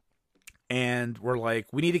 And were like,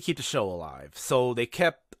 we need to keep the show alive. So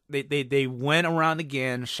they went around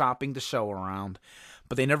again, shopping the show around,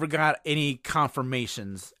 but they never got any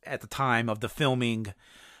confirmations at the time of the filming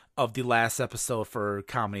of the last episode for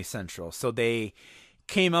Comedy Central. So they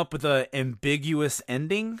came up with an ambiguous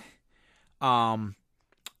ending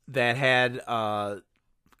that had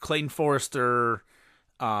Clayton Forrester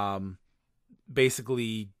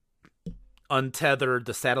basically untethered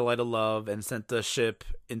the satellite of love and sent the ship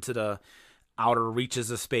into the outer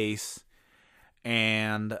reaches of space,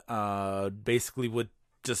 and basically would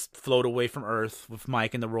just float away from Earth with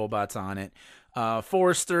Mike and the robots on it.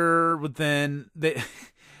 Forrester would then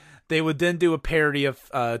they would then do a parody of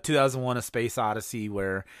 2001: A Space Odyssey,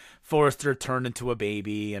 where Forrester turned into a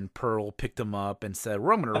baby and Pearl picked him up and said,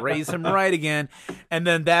 "We're going to raise him right again," and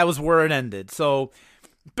then that was where it ended. So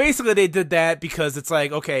basically, they did that because it's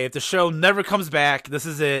like, okay, if the show never comes back, this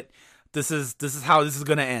is it. This is how this is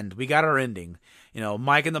going to end. We got our ending.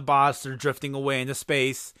 Mike and the boss are drifting away into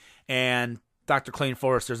space, and Dr. Clayton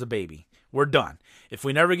Forrester's a baby. We're done. If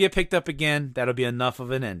we never get picked up again, that'll be enough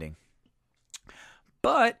of an ending.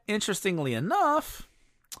 But interestingly enough,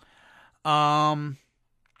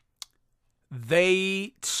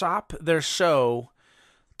 they shop their show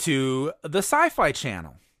to the Sci-Fi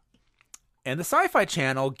Channel. And the Sci-Fi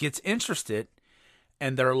Channel gets interested,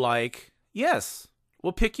 and they're like, "Yes,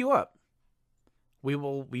 we'll pick you up. We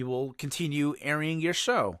will continue airing your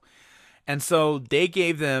show." And so they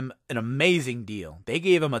gave them an amazing deal. They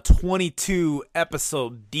gave them a 22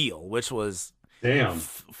 episode deal, which was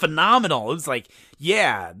phenomenal. It was like,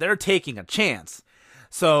 yeah, they're taking a chance.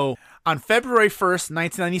 So on February 1st,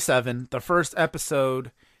 1997, the first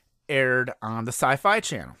episode aired on the Sci-Fi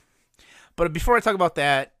Channel. But before I talk about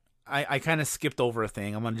that, I kind of skipped over a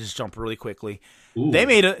thing. I'm going to just jump really quickly. Ooh. They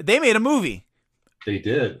made a movie. They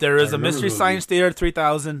did. There is a Mystery Science Theater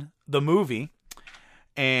 3000, the movie.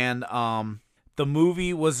 And the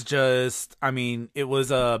movie was just, it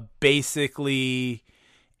was basically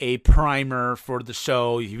a primer for the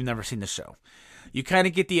show. You've never seen the show. You kind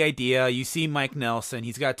of get the idea. You see Mike Nelson.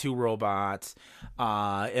 He's got two robots.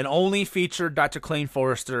 It only featured Dr. Clayton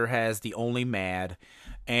Forrester as the only mad.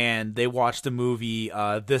 And they watched the movie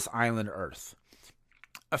This Island Earth.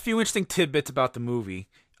 A few interesting tidbits about the movie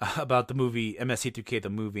MST3K, the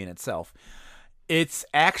movie in itself. It's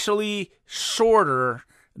actually shorter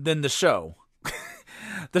than the show.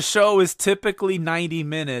 The show is typically 90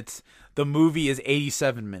 minutes. The movie is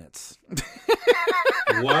 87 minutes.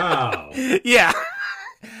 Wow. Yeah.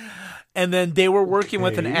 And then they were working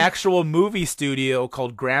with an actual movie studio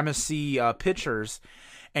called Gramercy Pictures.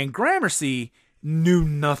 And Gramercy knew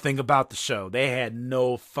nothing about the show. They had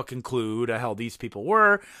no fucking clue who the hell these people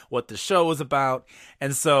were, what the show was about.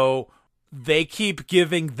 And so they keep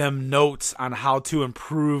giving them notes on how to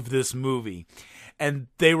improve this movie. And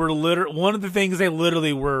they were one of the things they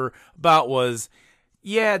literally were about was,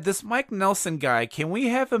 yeah, this Mike Nelson guy, can we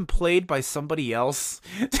have him played by somebody else?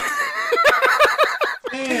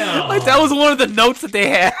 Damn. Like, that was one of the notes that they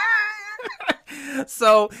had.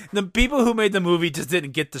 So the people who made the movie just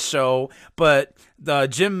didn't get the show, but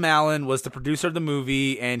Jim Mallon was the producer of the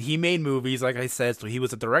movie, and he made movies, like I said, so he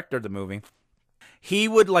was the director of the movie. He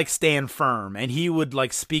would stand firm, and he would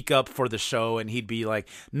speak up for the show, and he'd be like,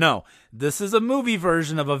 "No, this is a movie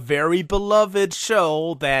version of a very beloved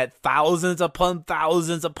show that thousands upon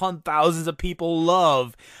thousands upon thousands of people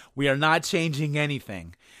love. We are not changing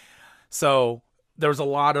anything." So there was a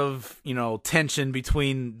lot of, tension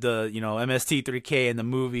between the, MST3K and the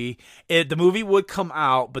movie. The movie would come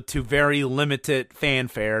out, but to very limited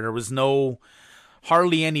fanfare. There was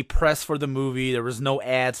hardly any press for the movie. There was no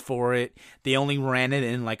ads for it. They only ran it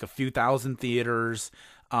in a few thousand theaters.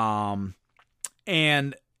 And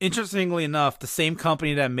interestingly enough, the same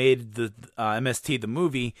company that made the MST, the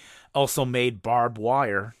movie, also made Barbed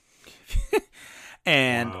Wire.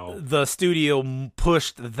 And wow. The studio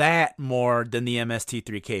pushed that more than the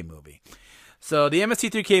MST3K movie. So the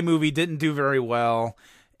MST3K movie didn't do very well,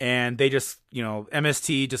 and they just,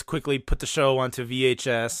 MST just quickly put the show onto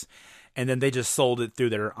VHS, and then they just sold it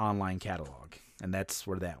through their online catalog. And that's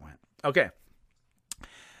where that went. Okay.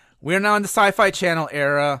 We're now in the Sci-Fi Channel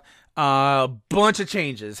era. A bunch of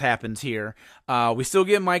changes happened here. We still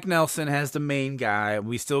get Mike Nelson as the main guy.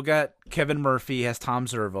 We still got Kevin Murphy as Tom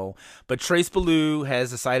Zervo. But Trace Ballou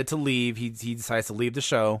has decided to leave. He decides to leave the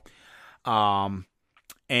show.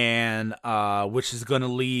 Which is going to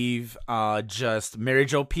leave just Mary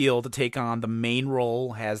Jo Pehl to take on the main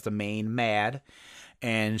role as the main mad.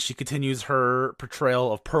 And she continues her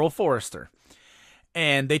portrayal of Pearl Forrester.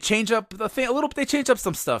 And they change up the thing a little bit. They change up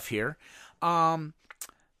some stuff here.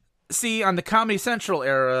 See, on the Comedy Central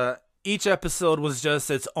era, each episode was just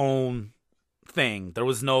its own thing. There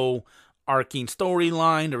was no arcing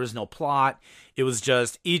storyline. There was no plot. It was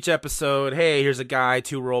just each episode, hey, here's a guy,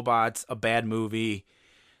 two robots, a bad movie,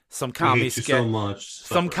 some comedy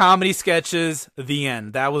some comedy sketches, the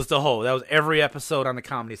end. That was every episode on the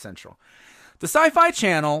Comedy Central. The Sci-Fi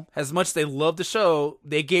Channel, as much as they loved the show,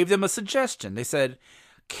 they gave them a suggestion. They said,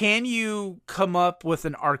 can you come up with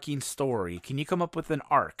an arcing story? Can you come up with an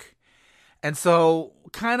arc? And so,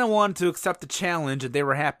 kind of wanted to accept the challenge, and they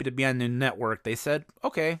were happy to be on the network. They said,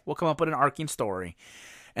 okay, we'll come up with an arcing story.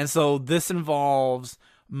 And so, this involves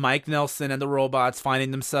Mike Nelson and the robots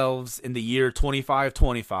finding themselves in the year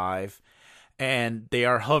 2525, and they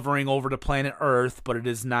are hovering over the planet Earth, but it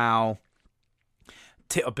is now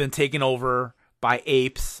been taken over by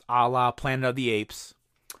apes, a la Planet of the Apes.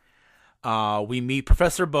 We meet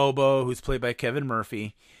Professor Bobo, who's played by Kevin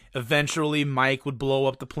Murphy. Eventually, Mike would blow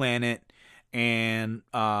up the planet, and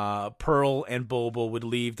Pearl and Bobo would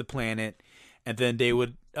leave the planet, and then they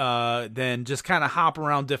would then just kind of hop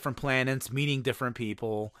around different planets, meeting different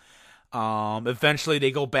people. Eventually,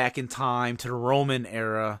 they go back in time to the Roman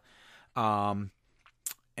era, and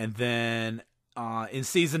then in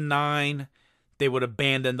season 9, they would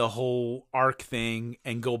abandon the whole arc thing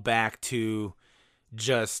and go back to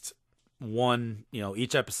just one,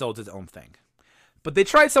 each episode's its own thing. But they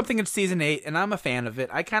tried something in season 8, and I'm a fan of it.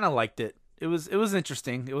 I kind of liked it. It was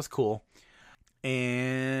interesting. It was cool.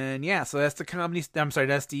 And yeah, so that's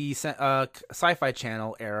that's the Sci-Fi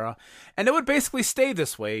Channel era. And it would basically stay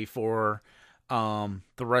this way for the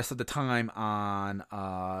rest of the time on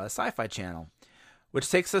Sci-Fi Channel, which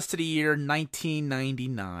takes us to the year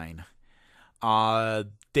 1999.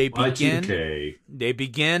 They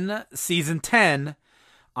begin season 10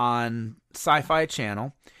 on Sci-Fi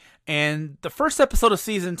Channel. And the first episode of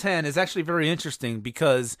season 10 is actually very interesting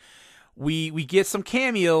because we get some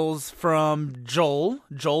cameos from Joel.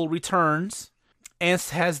 Joel returns,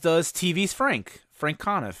 as does TV's Frank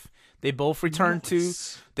Conniff. They both return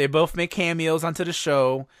they both make cameos onto the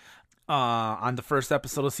show on the first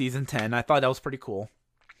episode of season 10. I thought that was pretty cool.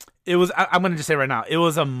 It was, I'm going to just say right now, it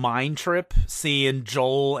was a mind trip seeing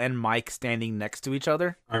Joel and Mike standing next to each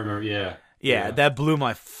other. I remember, yeah. Yeah, that blew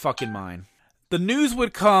my fucking mind. The news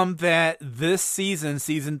would come that this season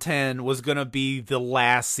 10, was going to be the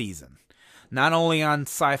last season. Not only on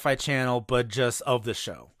Sci-Fi Channel, but just of the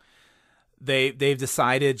show. They've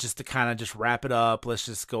decided just to kind of just wrap it up. Let's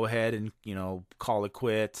just go ahead and, call it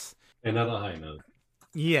quits. And on a high note.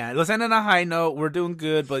 Yeah, let's end on a high note. We're doing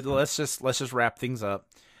good, but let's just wrap things up.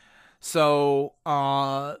 So,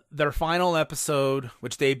 their final episode,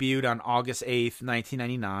 which debuted on August 8th,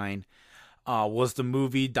 1999, was the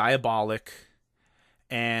movie Diabolic.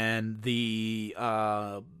 And the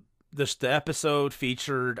episode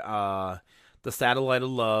featured the Satellite of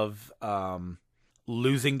Love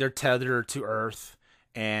losing their tether to Earth,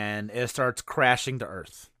 and it starts crashing to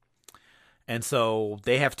Earth. And so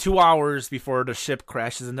they have 2 hours before the ship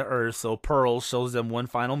crashes into Earth, so Pearl shows them one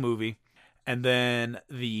final movie. And then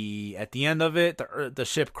at the end of it, the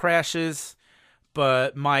ship crashes,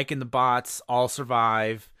 but Mike and the bots all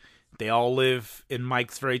survive. They all live in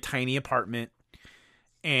Mike's very tiny apartment.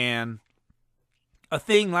 And a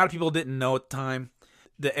thing a lot of people didn't know at the time,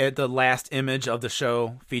 the last image of the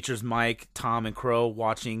show features Mike, Tom, and Crow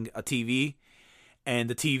watching a TV. And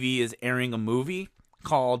the TV is airing a movie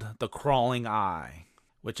called The Crawling Eye,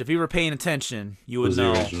 which if you were paying attention, you would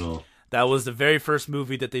know. Original. That was the very first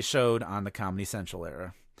movie that they showed on the Comedy Central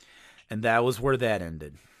era. And that was where that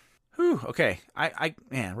ended. Whew, okay.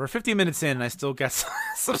 Man, we're 50 minutes in and I still got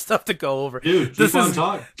some stuff to go over. Dude, this is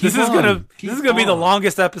gonna be the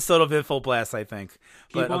longest episode of InfoBlast, I think.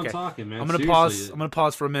 Keep on talking, man. I'm gonna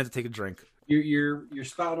pause for a minute to take a drink. You're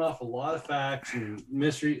spouting off a lot of facts and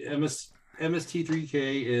mystery.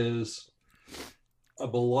 MST3K is a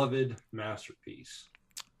beloved masterpiece.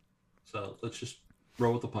 So let's just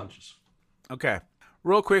roll with the punches. Okay.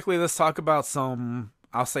 Real quickly, let's talk about some,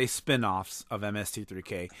 I'll say, spin-offs of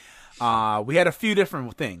MST3K. We had a few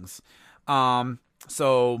different things.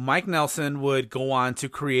 So Mike Nelson would go on to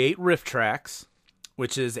create Riff Tracks,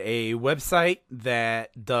 which is a website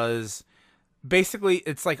that does, basically,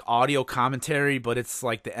 it's like audio commentary, but it's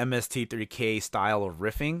like the MST3K style of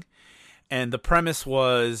riffing. And the premise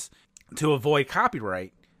was, to avoid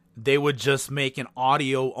copyright, they would just make an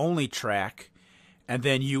audio-only track, and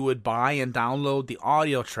then you would buy and download the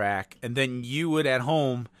audio track, and then you would at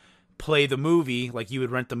home play the movie, like you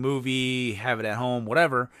would rent the movie, have it at home,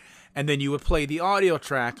 whatever, and then you would play the audio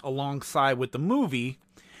track alongside with the movie,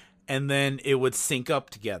 and then it would sync up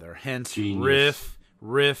together. Hence, Genius.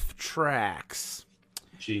 Riff Tracks.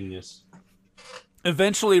 Genius.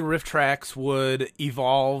 Eventually, Riff Tracks would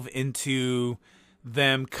evolve into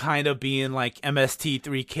them kind of being like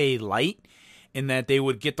MST3K Lite, in that they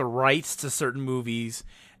would get the rights to certain movies,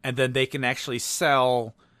 and then they can actually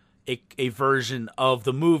sell a version of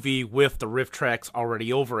the movie with the riff tracks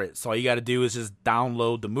already over it. So all you got to do is just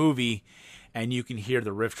download the movie, and you can hear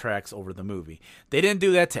the riff tracks over the movie. They didn't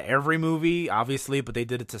do that to every movie, obviously, but they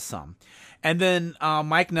did it to some. And then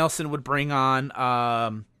Mike Nelson would bring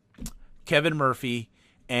on Kevin Murphy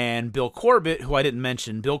and Bill Corbett, who I didn't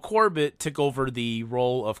mention. Bill Corbett took over the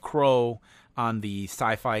role of Crow on the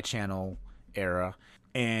Sci-Fi Channel era.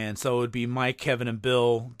 And so it would be Mike, Kevin, and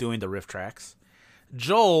Bill doing the riff tracks.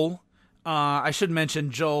 Joel, I should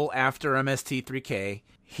mention Joel after MST3K.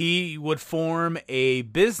 He would form a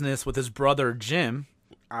business with his brother Jim,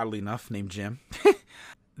 oddly enough, named Jim.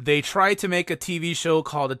 They tried to make a TV show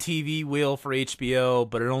called A TV Wheel for HBO,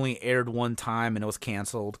 but it only aired one time and it was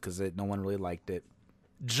canceled because no one really liked it.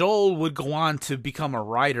 Joel would go on to become a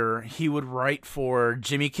writer. He would write for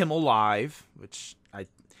Jimmy Kimmel Live, which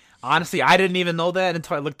honestly, I didn't even know that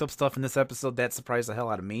until I looked up stuff in this episode. That surprised the hell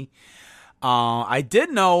out of me. I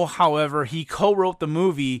did know, however, he co-wrote the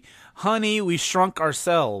movie Honey, We Shrunk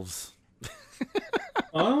Ourselves.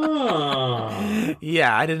 Oh.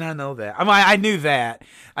 Yeah, I did not know that. I mean, I knew that.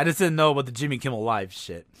 I just didn't know about the Jimmy Kimmel Live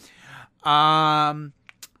shit. Do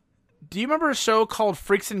you remember a show called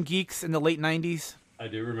Freaks and Geeks in the late 90s? I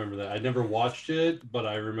do remember that. I never watched it, but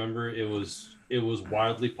I remember it was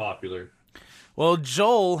wildly popular. Well,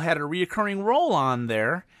 Joel had a reoccurring role on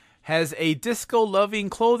there as a disco-loving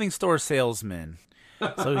clothing store salesman.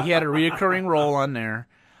 So he had a reoccurring role on there.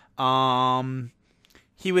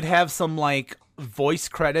 He would have some, like, voice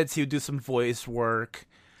credits. He would do some voice work.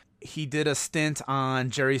 He did a stint on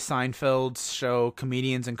Jerry Seinfeld's show,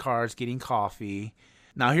 Comedians in Cars Getting Coffee.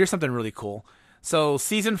 Now, here's something really cool. So,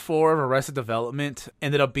 season 4 of Arrested Development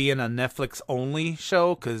ended up being a Netflix-only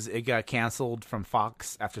show because it got canceled from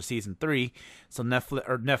Fox after season 3. So,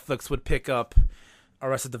 Netflix would pick up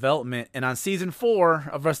Arrested Development. And on season 4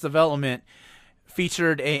 of Arrested Development,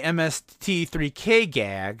 featured a MST3K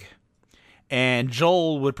gag, and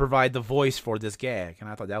Joel would provide the voice for this gag. And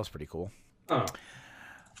I thought that was pretty cool. Oh.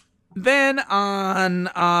 Then,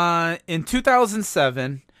 in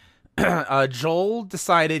 2007... Joel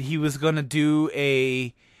decided he was going to do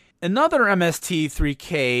another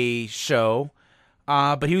MST3K show,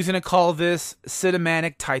 but he was going to call this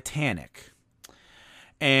Cinematic Titanic.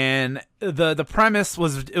 And the premise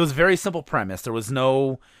was a very simple premise. There was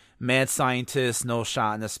no mad scientist, no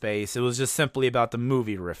shot into space. It was just simply about the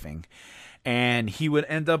movie riffing. And he would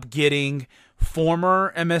end up getting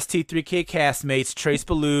former MST3K castmates Trace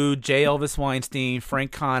Ballou, J. Elvis Weinstein,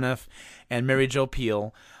 Frank Conniff, and Mary Jo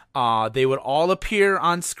Pehl. They would all appear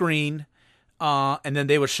on screen, and then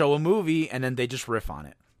they would show a movie, and then they just riff on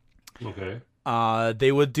it. Okay.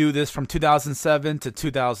 They would do this from 2007 to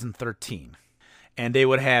 2013, and they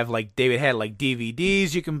would have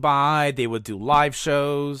DVDs you can buy. They would do live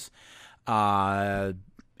shows, and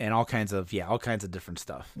all kinds of different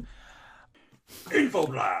stuff.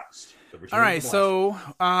 InfoBlast. All right, so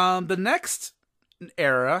the next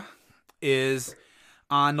era is.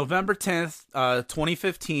 On November 10th,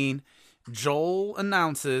 2015, Joel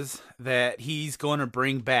announces that he's going to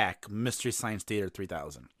bring back Mystery Science Theater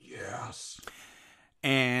 3000. Yes.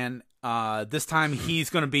 And this time he's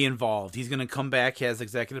going to be involved. He's going to come back as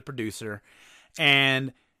executive producer.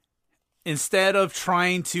 And instead of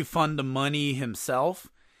trying to fund the money himself,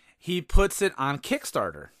 he puts it on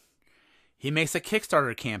Kickstarter. He makes a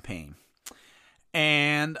Kickstarter campaign.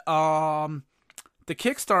 And the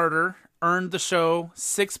Kickstarter earned the show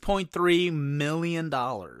 $6.3 million.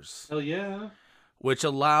 Hell yeah. Which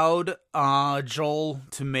allowed Joel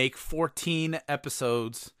to make 14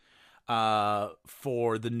 episodes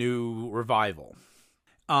for the new revival.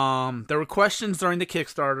 There were questions during the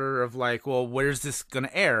Kickstarter of like, well, where's this going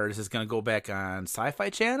to air? Is this going to go back on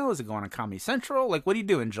Sci-Fi Channel? Is it going on Comedy Central? Like, what are you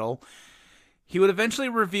doing, Joel? He would eventually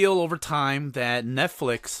reveal over time that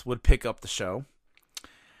Netflix would pick up the show.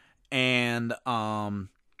 And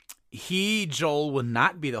Joel, would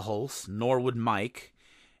not be the host, nor would Mike.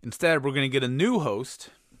 Instead, we're going to get a new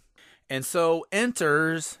host. And so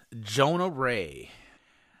enters Jonah Ray.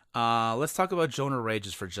 Let's talk about Jonah Ray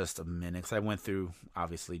just for a minute, because I went through,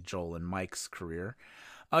 obviously, Joel and Mike's career.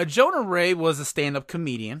 Jonah Ray was a stand-up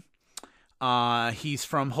comedian. He's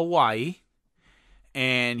from Hawaii.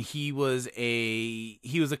 And he was a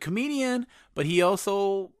comedian, but he's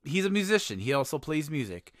a musician. He also plays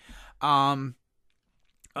music.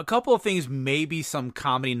 A couple of things maybe some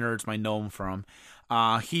comedy nerds might know him from.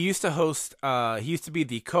 He used to be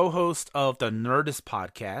the co-host of the Nerdist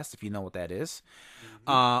podcast, if you know what that is.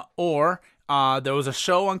 Mm-hmm. There was a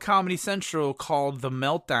show on Comedy Central called The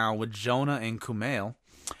Meltdown with Jonah and Kumail.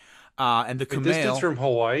 This dude's from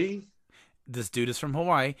Hawaii? This dude is from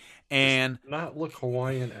Hawaii. And does not look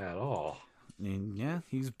Hawaiian at all. Yeah,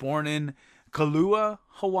 he's born in Kailua,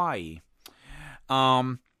 Hawaii.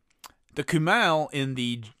 The Kumail in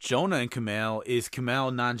the Jonah and Kumail is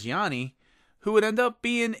Kumail Nanjiani, who would end up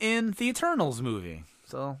being in the Eternals movie.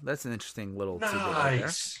 So that's an interesting little tidbit right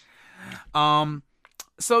there.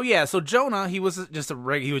 So Jonah, he was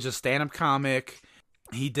just stand-up comic.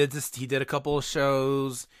 He did a couple of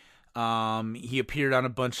shows. He appeared on a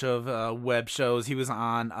bunch of web shows. He was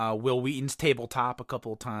on Will Wheaton's Tabletop a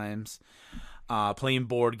couple of times, playing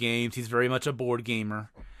board games. He's very much a board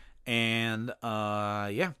gamer. And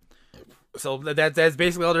yeah. So that's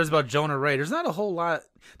basically all there is about Jonah Ray. There's not a whole lot.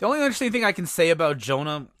 The only interesting thing I can say about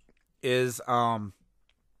Jonah is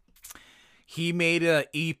he made an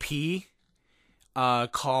EP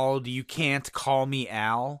called "You Can't Call Me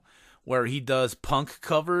Al," where he does punk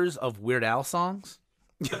covers of Weird Al songs.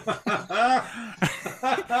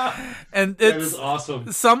 And that is awesome.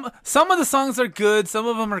 Some of the songs are good. Some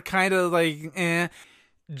of them are kind of like eh.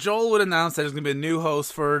 Joel would announce that there's going to be a new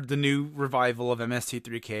host for the new revival of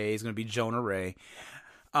MST3K. He's going to be Jonah Ray.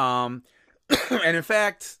 And in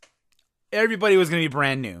fact, everybody was going to be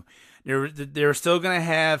brand new. They're still going to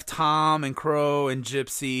have Tom and Crow and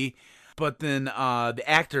Gypsy, but then the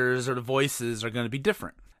actors or the voices are going to be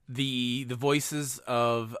different. The voices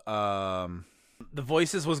of the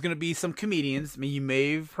voices was going to be some comedians. I mean, you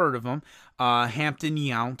may have heard of them. Hampton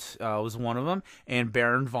Yount was one of them, and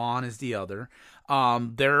Baron Vaughn is the other.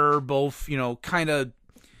 They're both, kind of,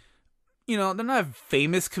 they're not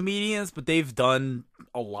famous comedians, but they've done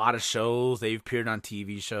a lot of shows. They've appeared on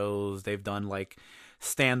TV shows. They've done like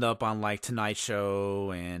stand up on like Tonight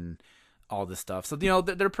Show and all this stuff. So,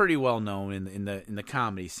 they're pretty well known in the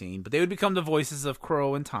comedy scene, but they would become the voices of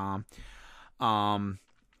Crow and Tom.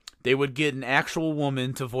 They would get an actual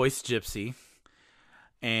woman to voice Gypsy.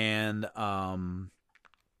 And,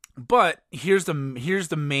 but here's the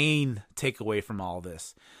main takeaway from all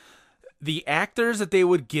this. The actors that they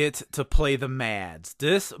would get to play the Mads,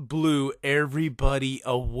 this blew everybody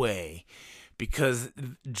away because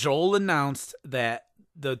Joel announced that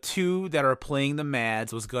the two that are playing the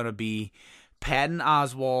Mads was going to be Patton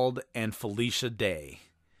Oswalt and Felicia Day.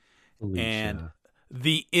 And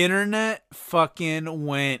the internet fucking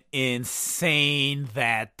went insane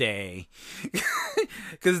that day.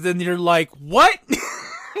 Because then you're like, what?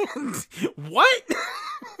 What?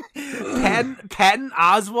 Patton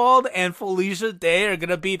Oswalt and Felicia Day are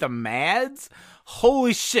gonna be the Mads?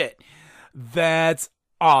 Holy shit. That's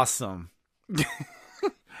awesome.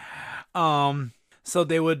 So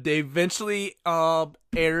they eventually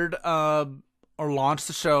aired or launched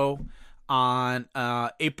the show on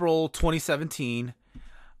April 2017.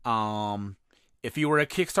 If you were a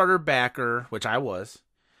Kickstarter backer, which I was,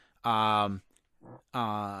 well,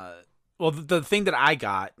 the thing that I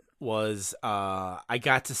got was I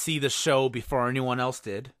got to see the show before anyone else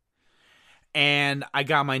did, and I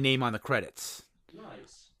got my name on the credits.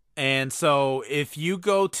 Nice. And so if you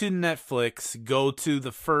go to Netflix, go to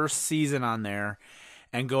the first season on there,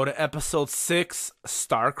 and go to episode 6,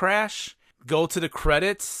 Star Crash, go to the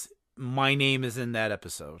credits, my name is in that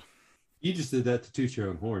episode. You just did that to toot your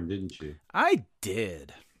own horn, didn't you? I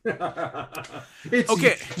did. It's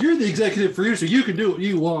okay. You're the executive producer. You can do what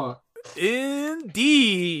you want.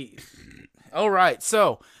 Indeed. All right.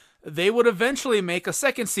 So they would eventually make a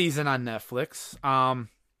second season on Netflix.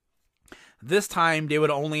 This time they would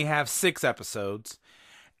only have 6 episodes.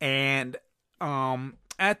 And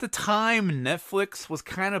at the time, Netflix was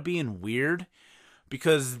kind of being weird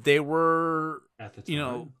because they were, at the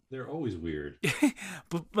time, they're always weird.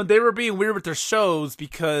 but they were being weird with their shows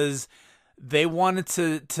because they wanted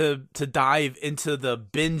to dive into the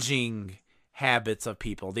binging habits of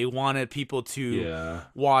people. They wanted people to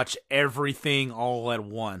watch everything all at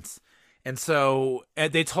once. And so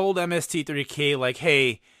they told MST3K, like,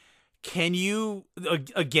 hey, can you,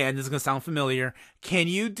 again, this is going to sound familiar, can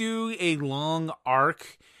you do a long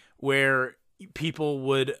arc where people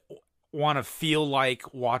would want to feel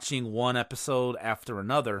like watching one episode after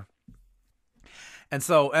another? And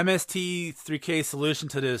so MST3K's solution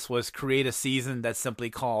to this was create a season that's simply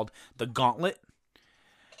called The Gauntlet.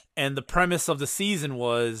 And the premise of the season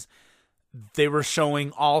was they were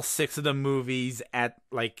showing all 6 of the movies at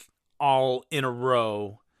like all in a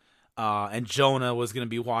row. And Jonah was going to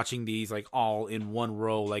be watching these like all in one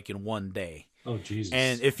row, like in one day. Oh, Jesus.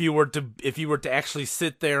 And if you were to actually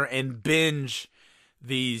sit there and binge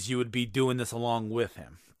these, you would be doing this along with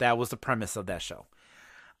him. That was the premise of that show.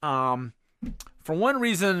 For one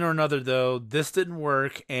reason or another, though, this didn't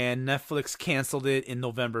work, and Netflix canceled it in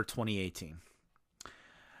November 2018.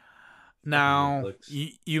 Now,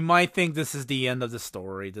 you might think this is the end of the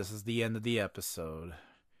story. This is the end of the episode.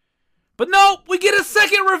 But no, we get a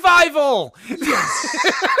second revival! Yes!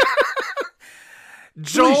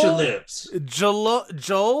 Joel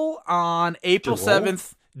on April Joel?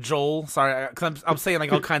 7th. Joel, sorry, 'cause I'm saying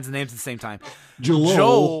like all kinds of names at the same time.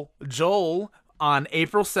 Joel. Joel on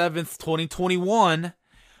April 7th, 2021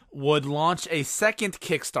 would launch a second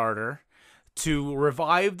Kickstarter to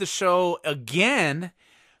revive the show again,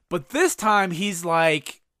 but this time he's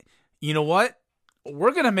like, you know what?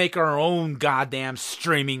 We're going to make our own goddamn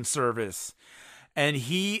streaming service. And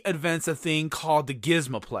he invents a thing called the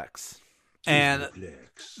Gizmoplex. And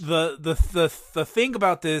the thing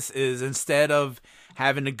about this is, instead of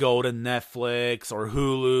having to go to Netflix or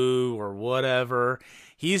Hulu or whatever,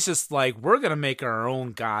 he's just like, we're gonna make our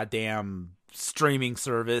own goddamn streaming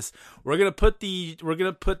service. We're gonna put the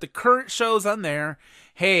current shows on there.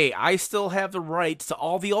 Hey, I still have the rights to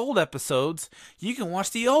all the old episodes. You can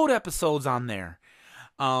watch the old episodes on there.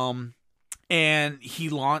 And he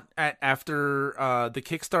launched after the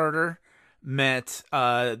Kickstarter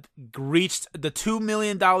reached the $2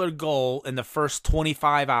 million goal in the first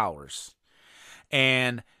 25 hours.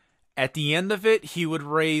 And at the end of it, he would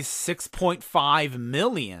raise $6.5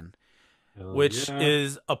 million, which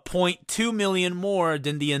is $0.2 million more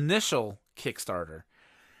than the initial Kickstarter.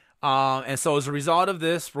 And so as a result of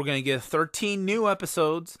this, we're going to get 13 new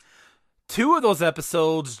episodes. 2 of those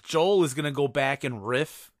episodes, Joel is going to go back and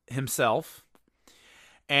riff himself.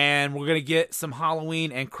 And we're going to get some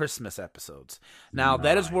Halloween and Christmas episodes. Now,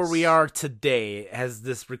 That is where we are today as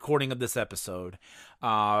this recording of this episode.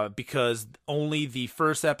 Because only the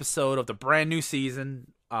first episode of the brand new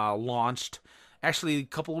season launched actually a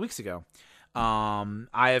couple of weeks ago.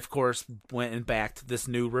 I, of course, went and backed this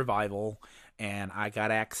new revival. And I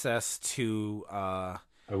got access to... I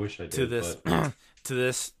wish I did. To this... But... to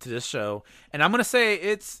this show, and I'm gonna say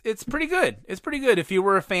it's pretty good. It's pretty good if you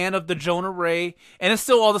were a fan of the Jonah Ray, and it's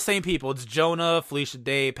still all the same people. It's Jonah, Felicia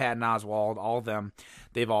Day, Patton Oswalt, all of them.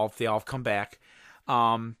 They all come back.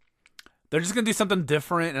 They're just gonna do something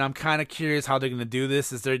different, and I'm kind of curious how they're gonna do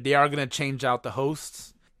this. They are gonna change out the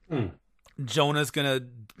hosts. Jonah's gonna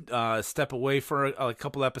step away for a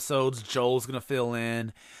couple episodes. Joel's gonna fill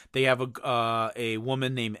in. They have a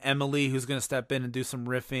woman named Emily who's gonna step in and do some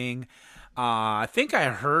riffing. I think I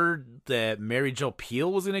heard that Mary Jo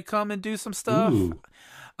Pehl was going to come and do some stuff.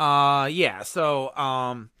 Yeah.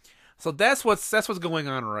 So that's what's going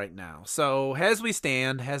on right now. So as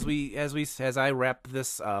I wrap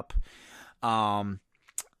this up,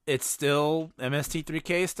 it's still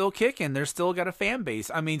MST3K is still kicking. They're still got a fan base.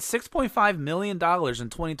 I mean, $6.5 million in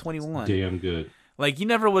 2021. Damn good. Like, you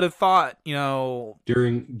never would have thought, you know,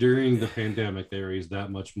 during the pandemic they raised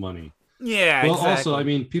that much money. Yeah, well, exactly. Also, I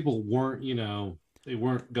mean, people weren't, they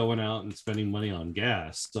weren't going out and spending money on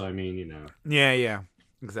gas. So, I mean, Yeah,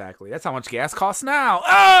 exactly. That's how much gas costs now.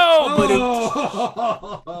 Oh!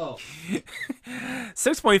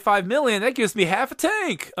 6.5 million. That gives me half a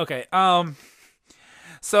tank. Okay.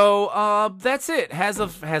 So that's it. As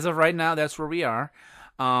of right now, that's where we are.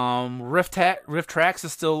 Riff Tracks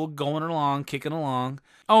is still going along, kicking along.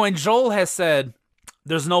 Oh, and Joel has said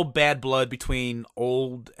there's no bad blood between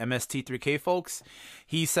old MST3K folks.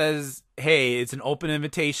 He says, hey, it's an open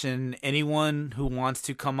invitation. Anyone who wants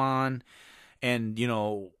to come on and,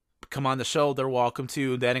 come on the show, they're welcome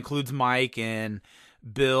to. That includes Mike and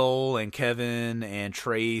Bill and Kevin and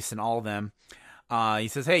Trace and all of them. He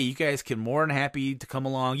says, hey, you guys can more than happy to come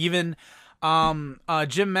along. Even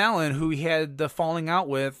Jim Mallon, who he had the falling out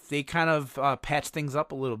with, they kind of patched things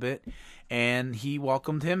up a little bit. And he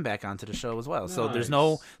welcomed him back onto the show as well. Nice. So there's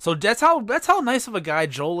so that's how nice of a guy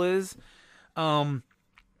Joel is. He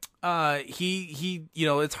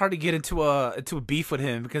it's hard to get into a beef with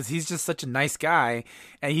him because he's just such a nice guy,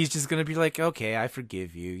 and he's just gonna be like, okay, I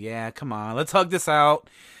forgive you. Yeah, come on, let's hug this out,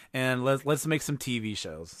 and let's make some TV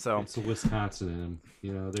shows. So it's a Wisconsin in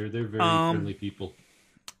him. They're very friendly people.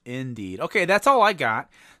 Indeed. Okay, that's all I got.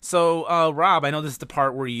 So Rob, I know this is the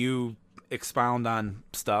part where you expound on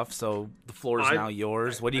stuff, so the floor is now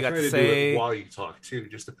yours. What do you got to say? Do it while you talk too,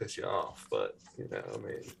 just to piss you off, but you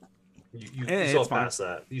saw past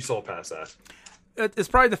that. You saw past that. It's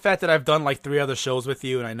probably the fact that I've done like 3 other shows with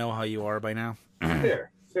you, and I know how you are by now.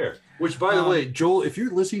 Fair. Which, by the way, Joel, if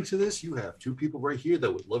you're listening to this, you have 2 people right here that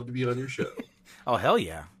would love to be on your show. Oh hell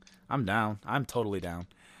yeah, I'm down. I'm totally down.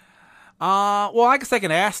 Well, I guess I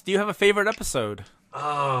can ask. Do you have a favorite episode?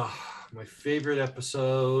 My favorite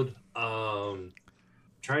episode.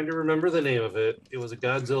 Trying to remember the name of it. It was a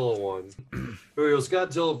Godzilla one. It was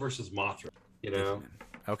Godzilla versus Mothra.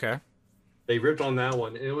 Okay. They ripped on that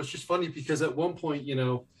one, and it was just funny because at one point,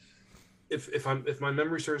 if my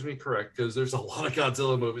memory serves me correct, because there's a lot of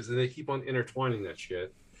Godzilla movies and they keep on intertwining that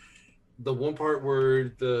shit. The one part where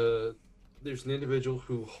the there's an individual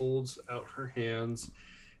who holds out her hands,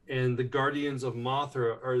 and the guardians of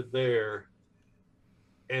Mothra are there,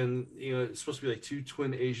 and it's supposed to be like two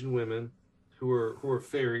twin Asian women who are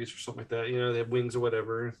fairies or something like that. They have wings or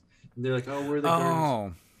whatever, and they're like, "Oh, we're the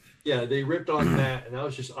guardians." Yeah, they ripped on that, and that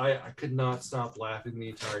was just I could not stop laughing the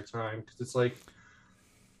entire time because it's like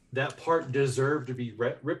that part deserved to be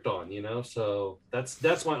ripped on, So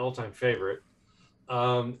that's my all-time favorite.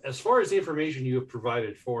 As far as the information you have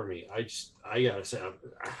provided for me, I gotta say,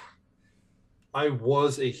 I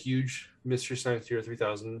was a huge Mystery Science Theater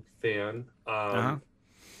 3000 fan.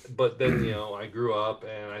 But then, I grew up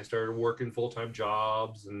and I started working full-time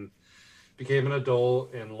jobs and became an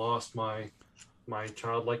adult and lost my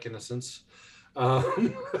childlike innocence. But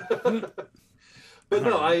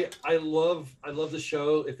no, I love the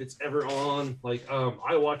show. If it's ever on, like,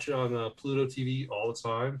 I watch it on Pluto TV all the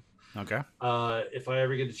time. Okay. If I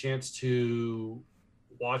ever get a chance to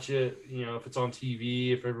watch it, if it's on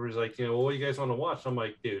TV, if everybody's like, well, what do you guys want to watch? I'm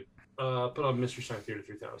like, dude, put on Mystery Science Theater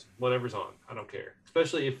 3000. Whatever's on, I don't care.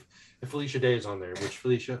 Especially if Felicia Day is on there. Which,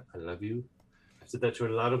 Felicia, I love you. I've said that to a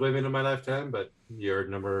lot of women in my lifetime, but you're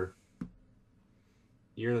in the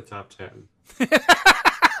top 10.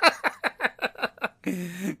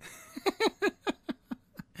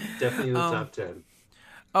 Definitely in the top 10.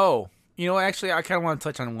 Oh, actually, I kind of want to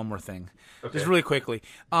touch on one more thing. Okay. Just really quickly.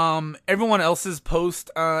 Everyone else's post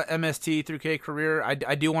MST3K career,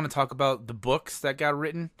 I do want to talk about the books that got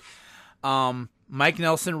written. Mike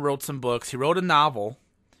Nelson wrote some books. He wrote a novel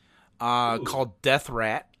called Death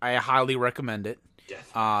Rat. I highly recommend it.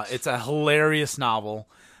 It's a hilarious novel.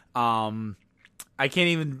 I can't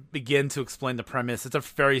even begin to explain the premise. It's a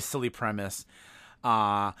very silly premise.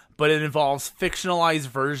 But it involves fictionalized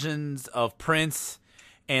versions of Prince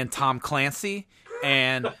and Tom Clancy.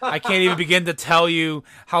 And I can't even begin to tell you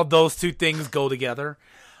how those two things go together.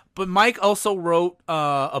 But Mike also wrote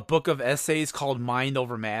a book of essays called Mind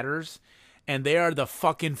Over Matters. And they are the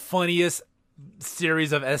fucking funniest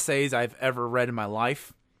series of essays I've ever read in my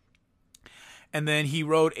life. And then he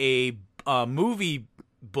wrote a movie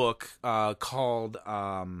book called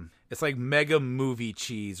it's like Mega Movie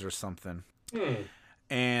Cheese or something.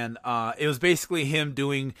 And it was basically him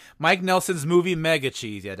doing Mike Nelson's movie Mega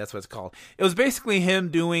Cheese. Yeah, that's what it's called. It was basically him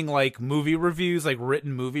doing like movie reviews, like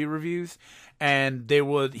written movie reviews, and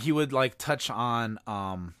he would like touch on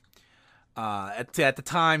at the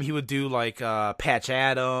time he would do like Patch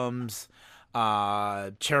Adams,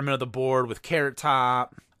 Chairman of the Board with Carrot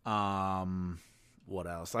Top. What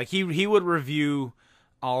else? Like he would review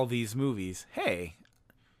all these movies. Hey,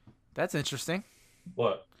 that's interesting.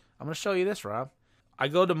 What? I'm gonna show you this, Rob. I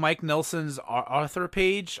go to Mike Nelson's author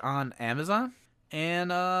page on Amazon,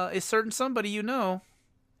 and a certain somebody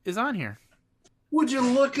is on here. Would you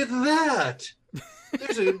look at that?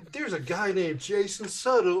 There's a guy named Jason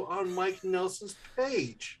Soto on Mike Nelson's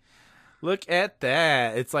page. Look at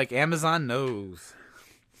that. It's like Amazon knows.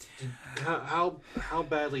 How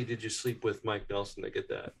badly did you sleep with Mike Nelson to get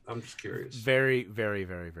that? I'm just curious. Very, very,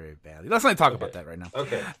 very, very badly. Let's not talk about that right now.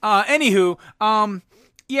 Okay. Anywho,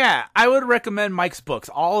 yeah, I would recommend Mike's books.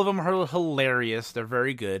 All of them are hilarious. They're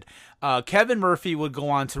very good. Kevin Murphy would go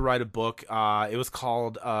on to write a book. It was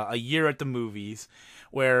called A Year at the Movies,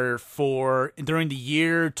 where during the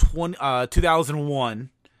year 2001,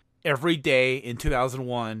 every day in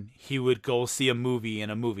 2001, he would go see a movie in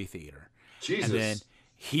a movie theater. Jesus. And then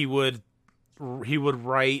he would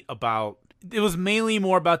write about. It was mainly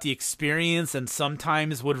more about the experience, and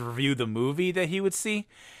sometimes would review the movie that he would see.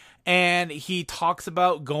 And he talks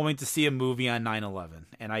about going to see a movie on 9/11,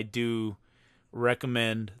 and I do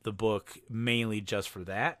recommend the book mainly just for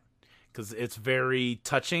that, because it's very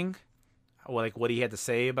touching, like what he had to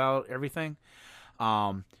say about everything.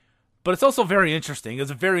 But it's also very interesting. It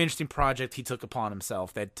was a very interesting project he took upon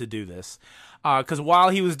himself to do this, because while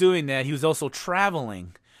he was doing that, he was also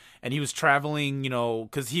traveling. And he was traveling,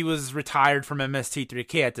 because he was retired from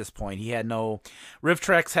MST3K at this point. He had no...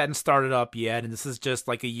 RiffTrex hadn't started up yet, and this is just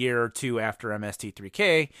like a year or two after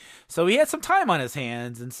MST3K. So he had some time on his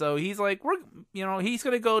hands, and so he's like, he's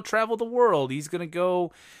going to go travel the world. He's going to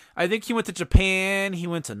go... I think he went to Japan, he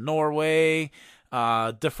went to Norway,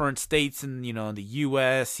 different states in the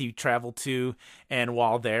U.S. he traveled to, and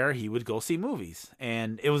while there, he would go see movies.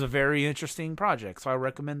 And it was a very interesting project, so I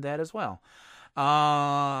recommend that as well.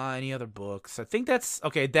 Any other books? I think that's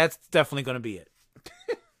definitely going to be it.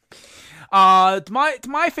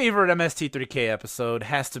 My favorite MST3K episode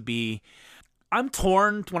has to be. I'm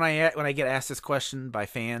torn when I get asked this question by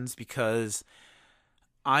fans, because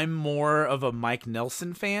I'm more of a Mike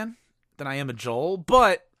Nelson fan than I am a Joel,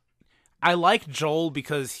 but I like Joel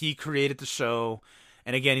because he created the show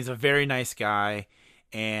And again, he's a very nice guy,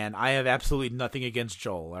 and I have absolutely nothing against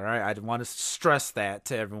Joel, all right? I want to stress that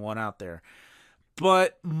to everyone out there.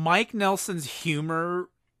 But Mike Nelson's humor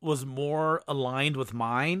was more aligned with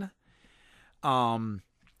mine,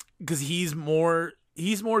 because he's more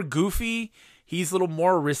goofy. He's a little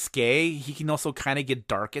more risque. He can also kind of get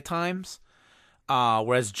dark at times,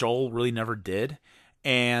 whereas Joel really never did.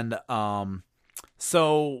 And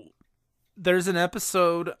so there's an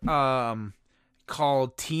episode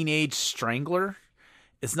called Teenage Strangler.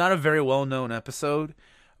 It's not a very well-known episode,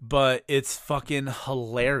 but it's fucking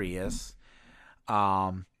hilarious.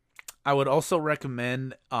 I would also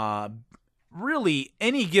recommend really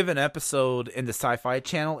any given episode in the Sci-Fi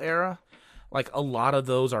Channel era. Like, a lot of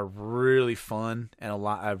those are really fun and a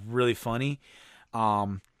lot really funny.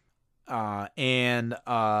 And the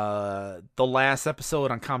last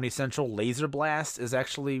episode on Comedy Central, Laser Blast, is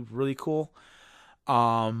actually really cool.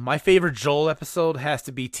 My favorite Joel episode has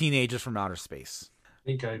to be Teenagers from Outer Space.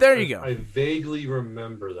 There you go. I vaguely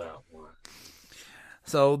remember that one.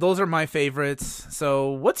 So those are my favorites. So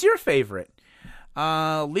what's your favorite?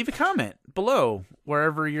 Leave a comment below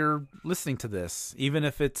wherever you're listening to this. Even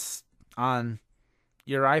if it's on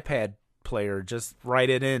your iPad player, just write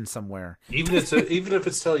it in somewhere. Even if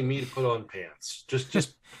it's telling me to put on pants, just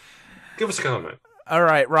give us a comment. All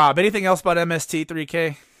right, Rob. Anything else about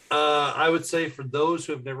MST3K? I would say for those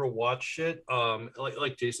who have never watched it,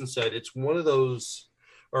 like Jason said, it's one of those,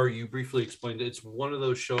 or you briefly explained it. It's one of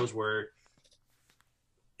those shows where,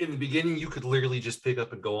 in the beginning, you could literally just pick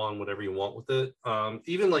up and go on whatever you want with it.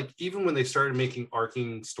 Even when they started making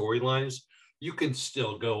arcing storylines, you can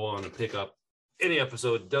still go on and pick up any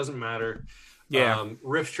episode. It doesn't matter. Yeah.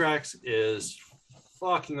 Riff Tracks is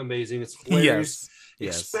fucking amazing. It's hilarious.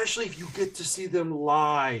 Yes. Especially if you get to see them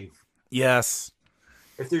live. Yes.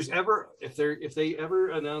 If they ever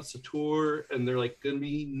announce a tour and they're like going to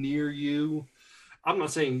be near you, I'm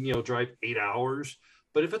not saying, drive 8 hours,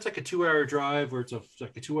 but if it's like a 2-hour drive, or it's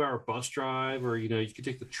like a 2-hour bus drive, or, you could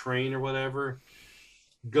take the train or whatever,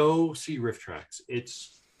 go see Riff Tracks.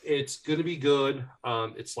 It's going to be good.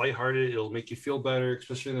 It's lighthearted. It'll make you feel better,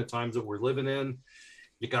 especially in the times that we're living in.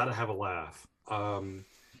 You got to have a laugh.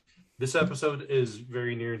 This episode is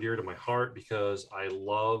very near and dear to my heart because I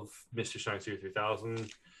love Mr. Science Theater 3000.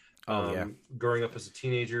 Growing up as a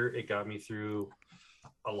teenager, it got me through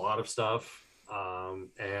a lot of stuff.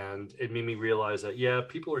 And it made me realize that, yeah,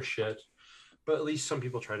 people are shit, but at least some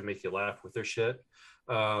people try to make you laugh with their shit.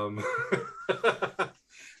 And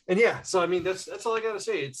yeah, so I mean, that's all I got to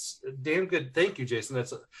say. It's damn good. Thank you, Jason.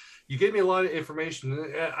 You gave me a lot of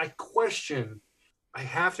information. I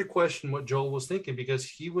have to question what Joel was thinking, because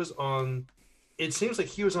it seems like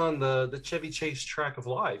he was on the Chevy Chase track of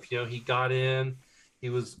life. He got in, he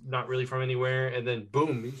was not really from anywhere, and then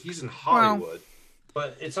boom, he's in Hollywood. Wow.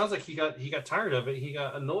 But it sounds like he got tired of it. He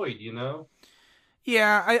got annoyed,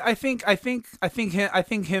 Yeah, I think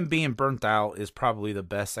him being burnt out is probably the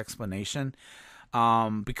best explanation,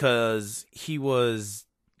 because he was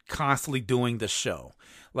constantly doing the show.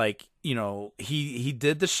 Like, he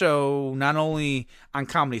did the show not only on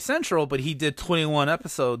Comedy Central, but he did 21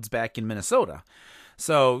 episodes back in Minnesota.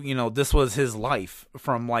 So, this was his life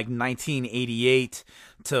from like 1988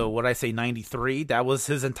 to 93. That was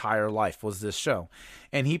his entire life, was this show.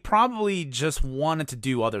 And he probably just wanted to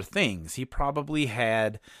do other things. He probably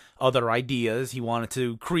had other ideas. He wanted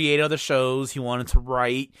to create other shows. He wanted to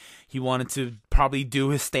write. He wanted to probably do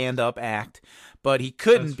his stand-up act. But he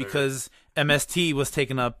couldn't because MST was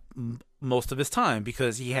taking up most of his time,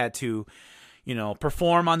 because he had to,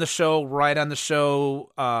 perform on the show, write on the show,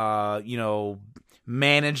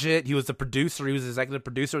 manage it. He was the producer. He was the executive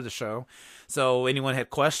producer of the show. So anyone had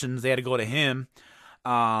questions, they had to go to him.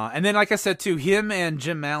 And then, like I said, too, him and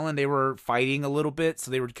Jim Mallon, they were fighting a little bit, so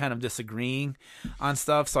they were kind of disagreeing on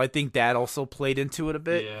stuff. So I think that also played into it a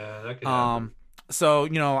bit. Yeah, that could happen. So,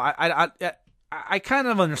 I kind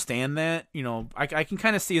of understand that. I can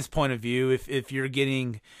kind of see his point of view. If you're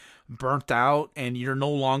getting burnt out and you're no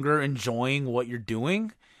longer enjoying what you're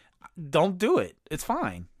doing, don't do it. It's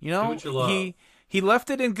fine. Do what you love. He left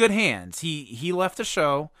it in good hands. He left the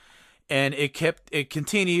show, and it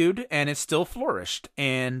continued, and it still flourished.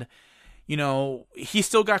 And he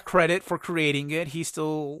still got credit for creating it. He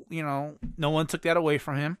still, no one took that away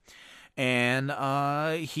from him. And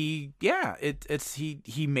he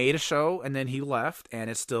made a show, and then he left, and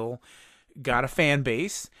it still got a fan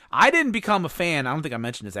base. I didn't become a fan. I don't think I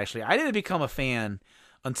mentioned this, actually. I didn't become a fan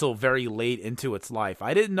until very late into its life.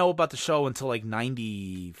 I didn't know about the show until like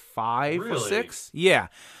 95 or 6. Yeah.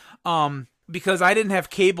 Because I didn't have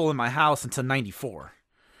cable in my house until 94.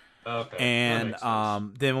 Okay. And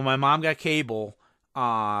then when my mom got cable,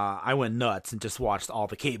 I went nuts and just watched all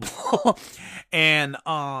the cable. And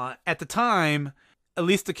at the time, at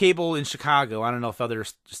least the cable in Chicago, I don't know if other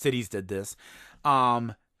cities did this,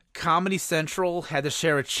 Comedy Central had to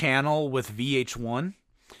share a channel with VH1.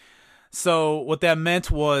 So what that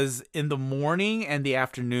meant was in the morning and the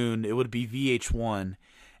afternoon, it would be VH1.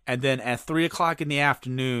 And then at 3 o'clock in the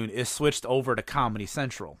afternoon, it switched over to Comedy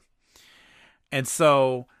Central. And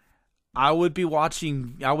so I would be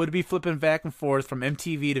flipping back and forth from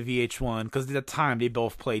MTV to VH1 because at the time they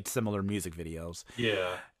both played similar music videos.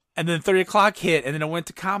 Yeah. And then 3 o'clock hit, and then it went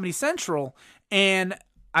to Comedy Central. And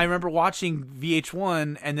I remember watching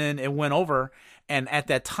VH1, and then it went over. And at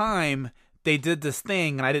that time, they did this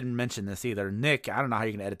thing, and I didn't mention this either. Nick, I don't know how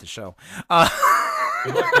you're going to edit the show.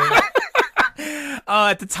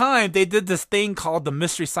 At the time, they did this thing called the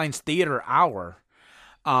Mystery Science Theater Hour.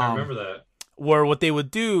 I remember that. Where what they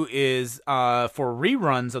would do is, for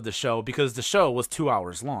reruns of the show, because the show was 2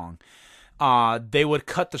 hours long, they would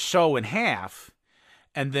cut the show in half,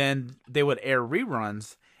 and then they would air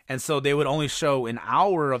reruns. And so they would only show an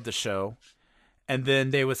hour of the show, and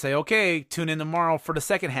then they would say, okay, tune in tomorrow for the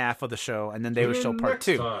second half of the show, and then they would show part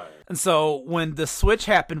 2. And so when the switch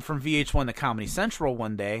happened from VH1 to Comedy Central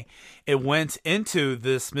one day, it went into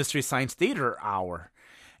this Mystery Science Theater Hour.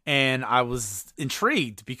 And I was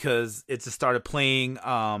intrigued because it just started playing.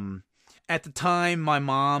 At the time, my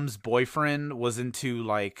mom's boyfriend was into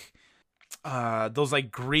like those like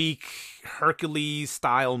Greek Hercules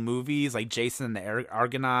style movies, like Jason and the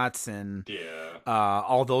Argonauts and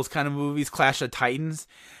all those kind of movies, Clash of Titans.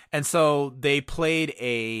 And so they played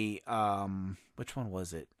a which one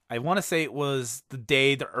was it? I want to say it was The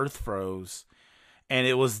Day the Earth Froze. And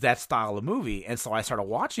it was that style of movie. And so I started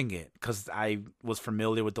watching it because I was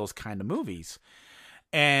familiar with those kind of movies.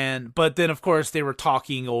 But then, of course, they were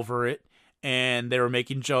talking over it and they were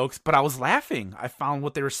making jokes. But I was laughing. I found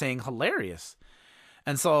what they were saying hilarious.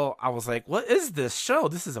 And so I was like, what is this show?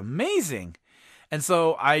 This is amazing. And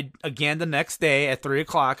so again, the next day at 3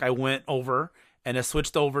 o'clock, I went over and I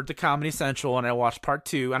switched over to Comedy Central and I watched part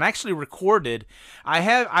 2 and I actually recorded. I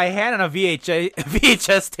had on a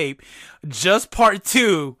VHS tape just part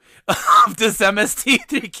 2 of this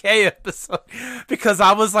MST3K episode because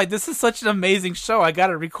I was like, this is such an amazing show. I got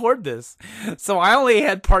to record this. So I only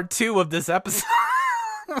had part 2 of this episode.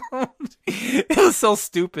 It was so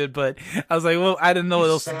stupid, but I was like, well, I didn't know what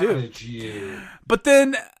else to do. But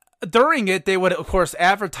then during it, they would, of course,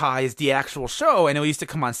 advertise the actual show and it used to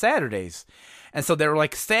come on Saturdays. And so they were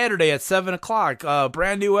like, Saturday at 7 o'clock,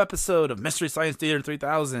 brand new episode of Mystery Science Theater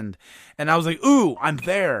 3000. And I was like, ooh, I'm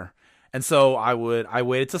there. And so I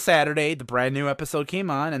waited till Saturday. The brand new episode came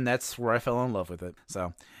on, and that's where I fell in love with it.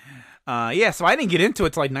 So, so I didn't get into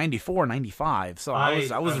it till like 94, 95. So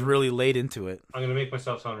I was really late into it. I'm going to make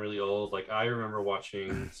myself sound really old. Like, I remember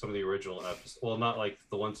watching some of the original episodes. Well, not like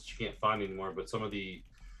the ones that you can't find anymore, but some of the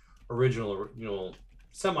original,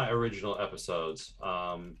 semi-original episodes.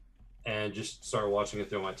 And just started watching it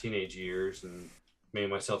through my teenage years and made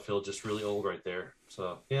myself feel just really old right there.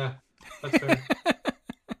 So, yeah, that's fair.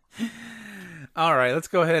 All right, let's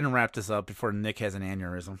go ahead and wrap this up before Nick has an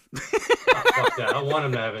aneurysm. Fuck that. I want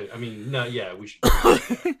him to have it. I mean, no, yeah, we should.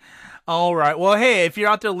 All right. Well, hey, if you're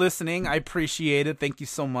out there listening, I appreciate it. Thank you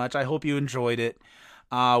so much. I hope you enjoyed it.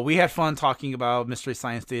 We had fun talking about Mystery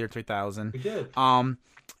Science Theater 3000. We did.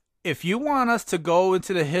 If you want us to go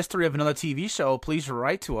into the history of another TV show, please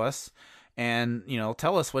write to us and,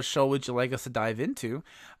 tell us what show would you like us to dive into.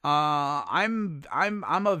 I'm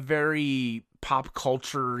a very pop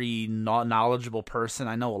culture-y, knowledgeable person.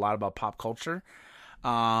 I know a lot about pop culture.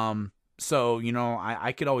 So,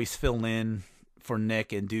 I could always fill in for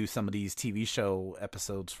Nick and do some of these TV show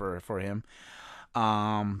episodes for him.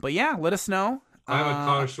 But yeah, let us know. I'm a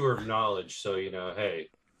connoisseur of knowledge, so, hey,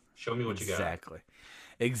 show me what you got.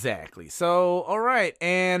 Exactly. So, all right.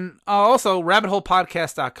 And also,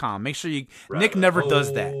 rabbitholepodcast.com. Make sure you... Nick never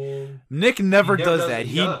does that. Nick never does that.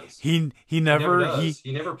 He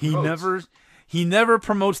never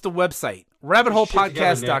promotes the website.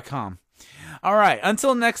 rabbitholepodcast.com. All right.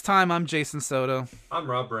 Until next time, I'm Jason Soto. I'm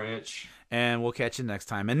Rob Branch. And we'll catch you next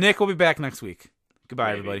time. And Nick will be back next week.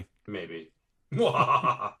 Goodbye, everybody. Maybe.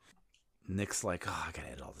 Nick's like, oh, I gotta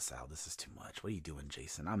edit all this out. This is too much. What are you doing,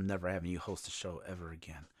 Jason? I'm never having you host a show ever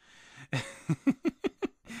again.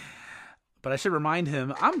 But I should remind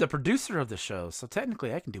him, I'm the producer of the show, so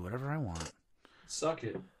technically I can do whatever I want. Suck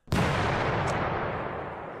it. As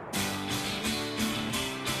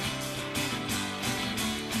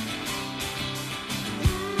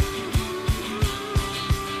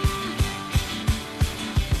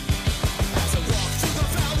I walk through the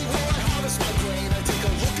valley where I harvest my grain, I take a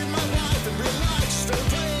look at my life and realize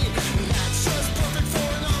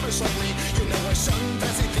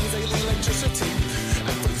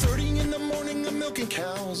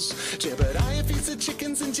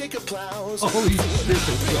plows. Holy shit,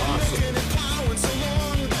 that's awesome. Making it plowing so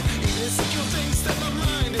long that even secure thinks that my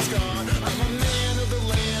mind is gone. I'm a man of the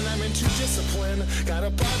land, I'm into discipline. Got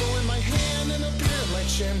a Bible in my hand and a beer in my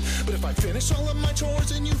chin. But if I finish all of my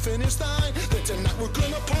chores and you finish thine, then tonight we're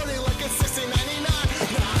gonna party like it's 1699. Nah,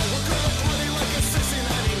 we're gonna party like it's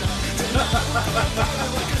 1699. Tonight we're gonna party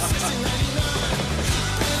like it's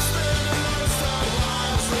 1699. Been spending most of our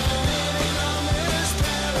lives living in Amish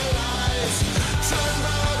paradise. Turned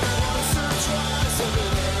about once or twice,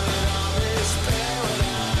 living in Amish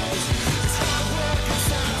paradise. It's hard work and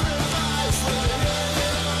sacrifice, living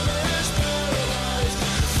in Amish paradise.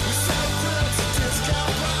 We sell clothes at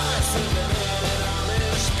discount price, living in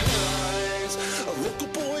Amish paradise. A local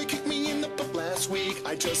boy kicked me in the butt last week.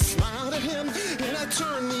 I just smiled at him and I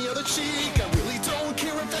turned the other cheek. I really don't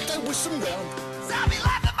care, in fact I wish him well. Zombie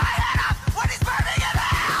laughing my head off when he's burning in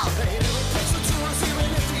hell! He never puts the tours even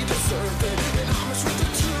if he deserved it. And how much with the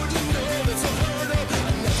truth, you know that's unheard of.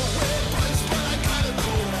 I never wear pipes, but I kinda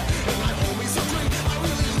cool. And my homies agree, I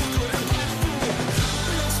really look good in black food.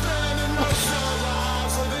 Been spending most of our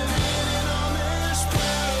lives living in an Amish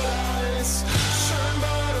paradise. Turned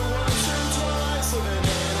about once or twice,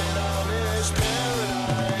 living in an Amish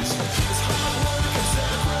paradise. It's hard work and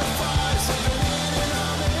sacrifice, living in an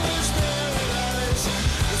Amish paradise.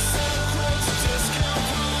 We sell clothes at discount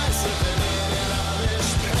price, living in an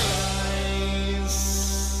Amish paradise.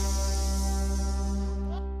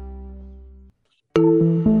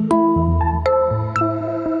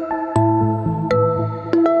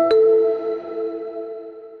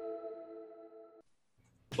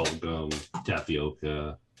 Bubblegum,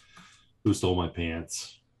 tapioca, who stole my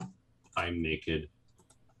pants? I'm naked.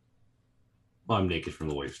 Well, I'm naked from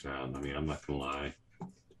the waist down. I mean, I'm not gonna lie.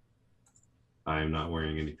 I am not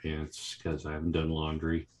wearing any pants because I haven't done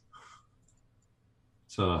laundry.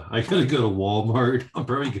 So I gotta go to Walmart. I'm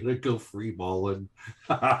probably gonna go free balling.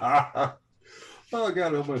 Oh God, I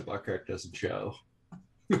hope my butt crack doesn't show.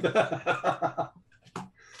 Need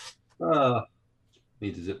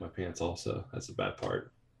to zip my pants also. That's the bad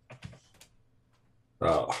part.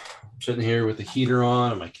 Oh, I'm sitting here with the heater on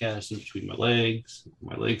and my cat is in between my legs.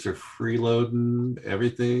 My legs are freeloading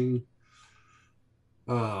everything.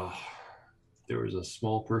 Oh, there was a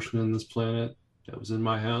small person on this planet that was in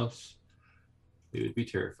my house. They would be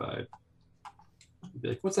terrified. They'd be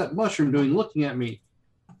like, "What's that mushroom doing looking at me?"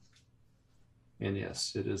 And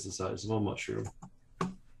yes, it is the size of a mushroom.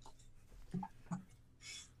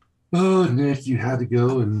 Oh, Nick, you had to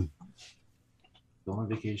go on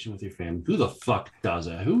vacation with your family. Who the fuck does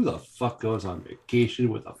that? Who the fuck goes on vacation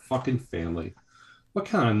with a fucking family? What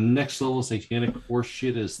kind of next level satanic horse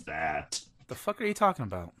shit is that? The fuck are you talking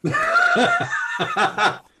about?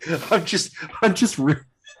 I'm just.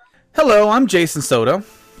 Hello, I'm Jason Soto,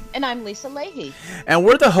 And I'm Lisa Leahy. and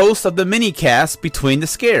we're the hosts of the mini-cast Between the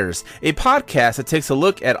Scares, a podcast that takes a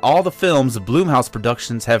look at all the films Blumhouse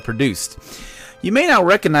Productions have produced. You may not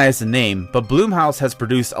recognize the name, but Blumhouse has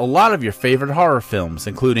produced a lot of your favorite horror films,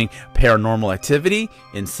 including Paranormal Activity,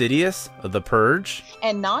 Insidious, The Purge.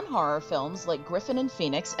 And non-horror films like Griffin and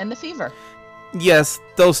Phoenix and The Fever. Yes,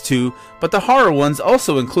 those two, but the horror ones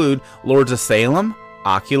also include Lords of Salem,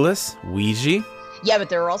 Oculus, Ouija. Yeah, but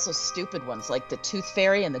there are also stupid ones like The Tooth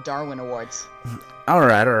Fairy and the Darwin Awards.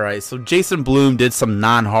 Alright, so Jason Blum did some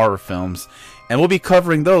non-horror films, and we'll be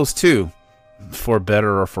covering those too, for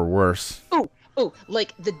better or for worse. Ooh,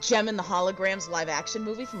 like the Gem and the Holograms live-action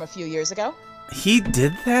movie from a few years ago. He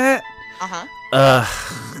did that? Uh-huh.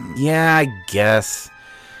 Yeah, I guess.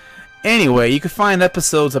 Anyway, you can find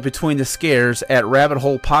episodes of Between the Scares at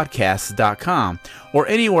rabbitholepodcasts.com or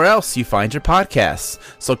anywhere else you find your podcasts.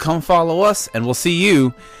 So come follow us and we'll see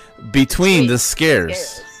you Between the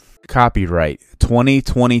Scares. Copyright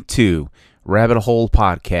 2022 Rabbit Hole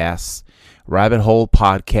Podcasts,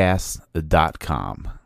 rabbitholepodcasts.com.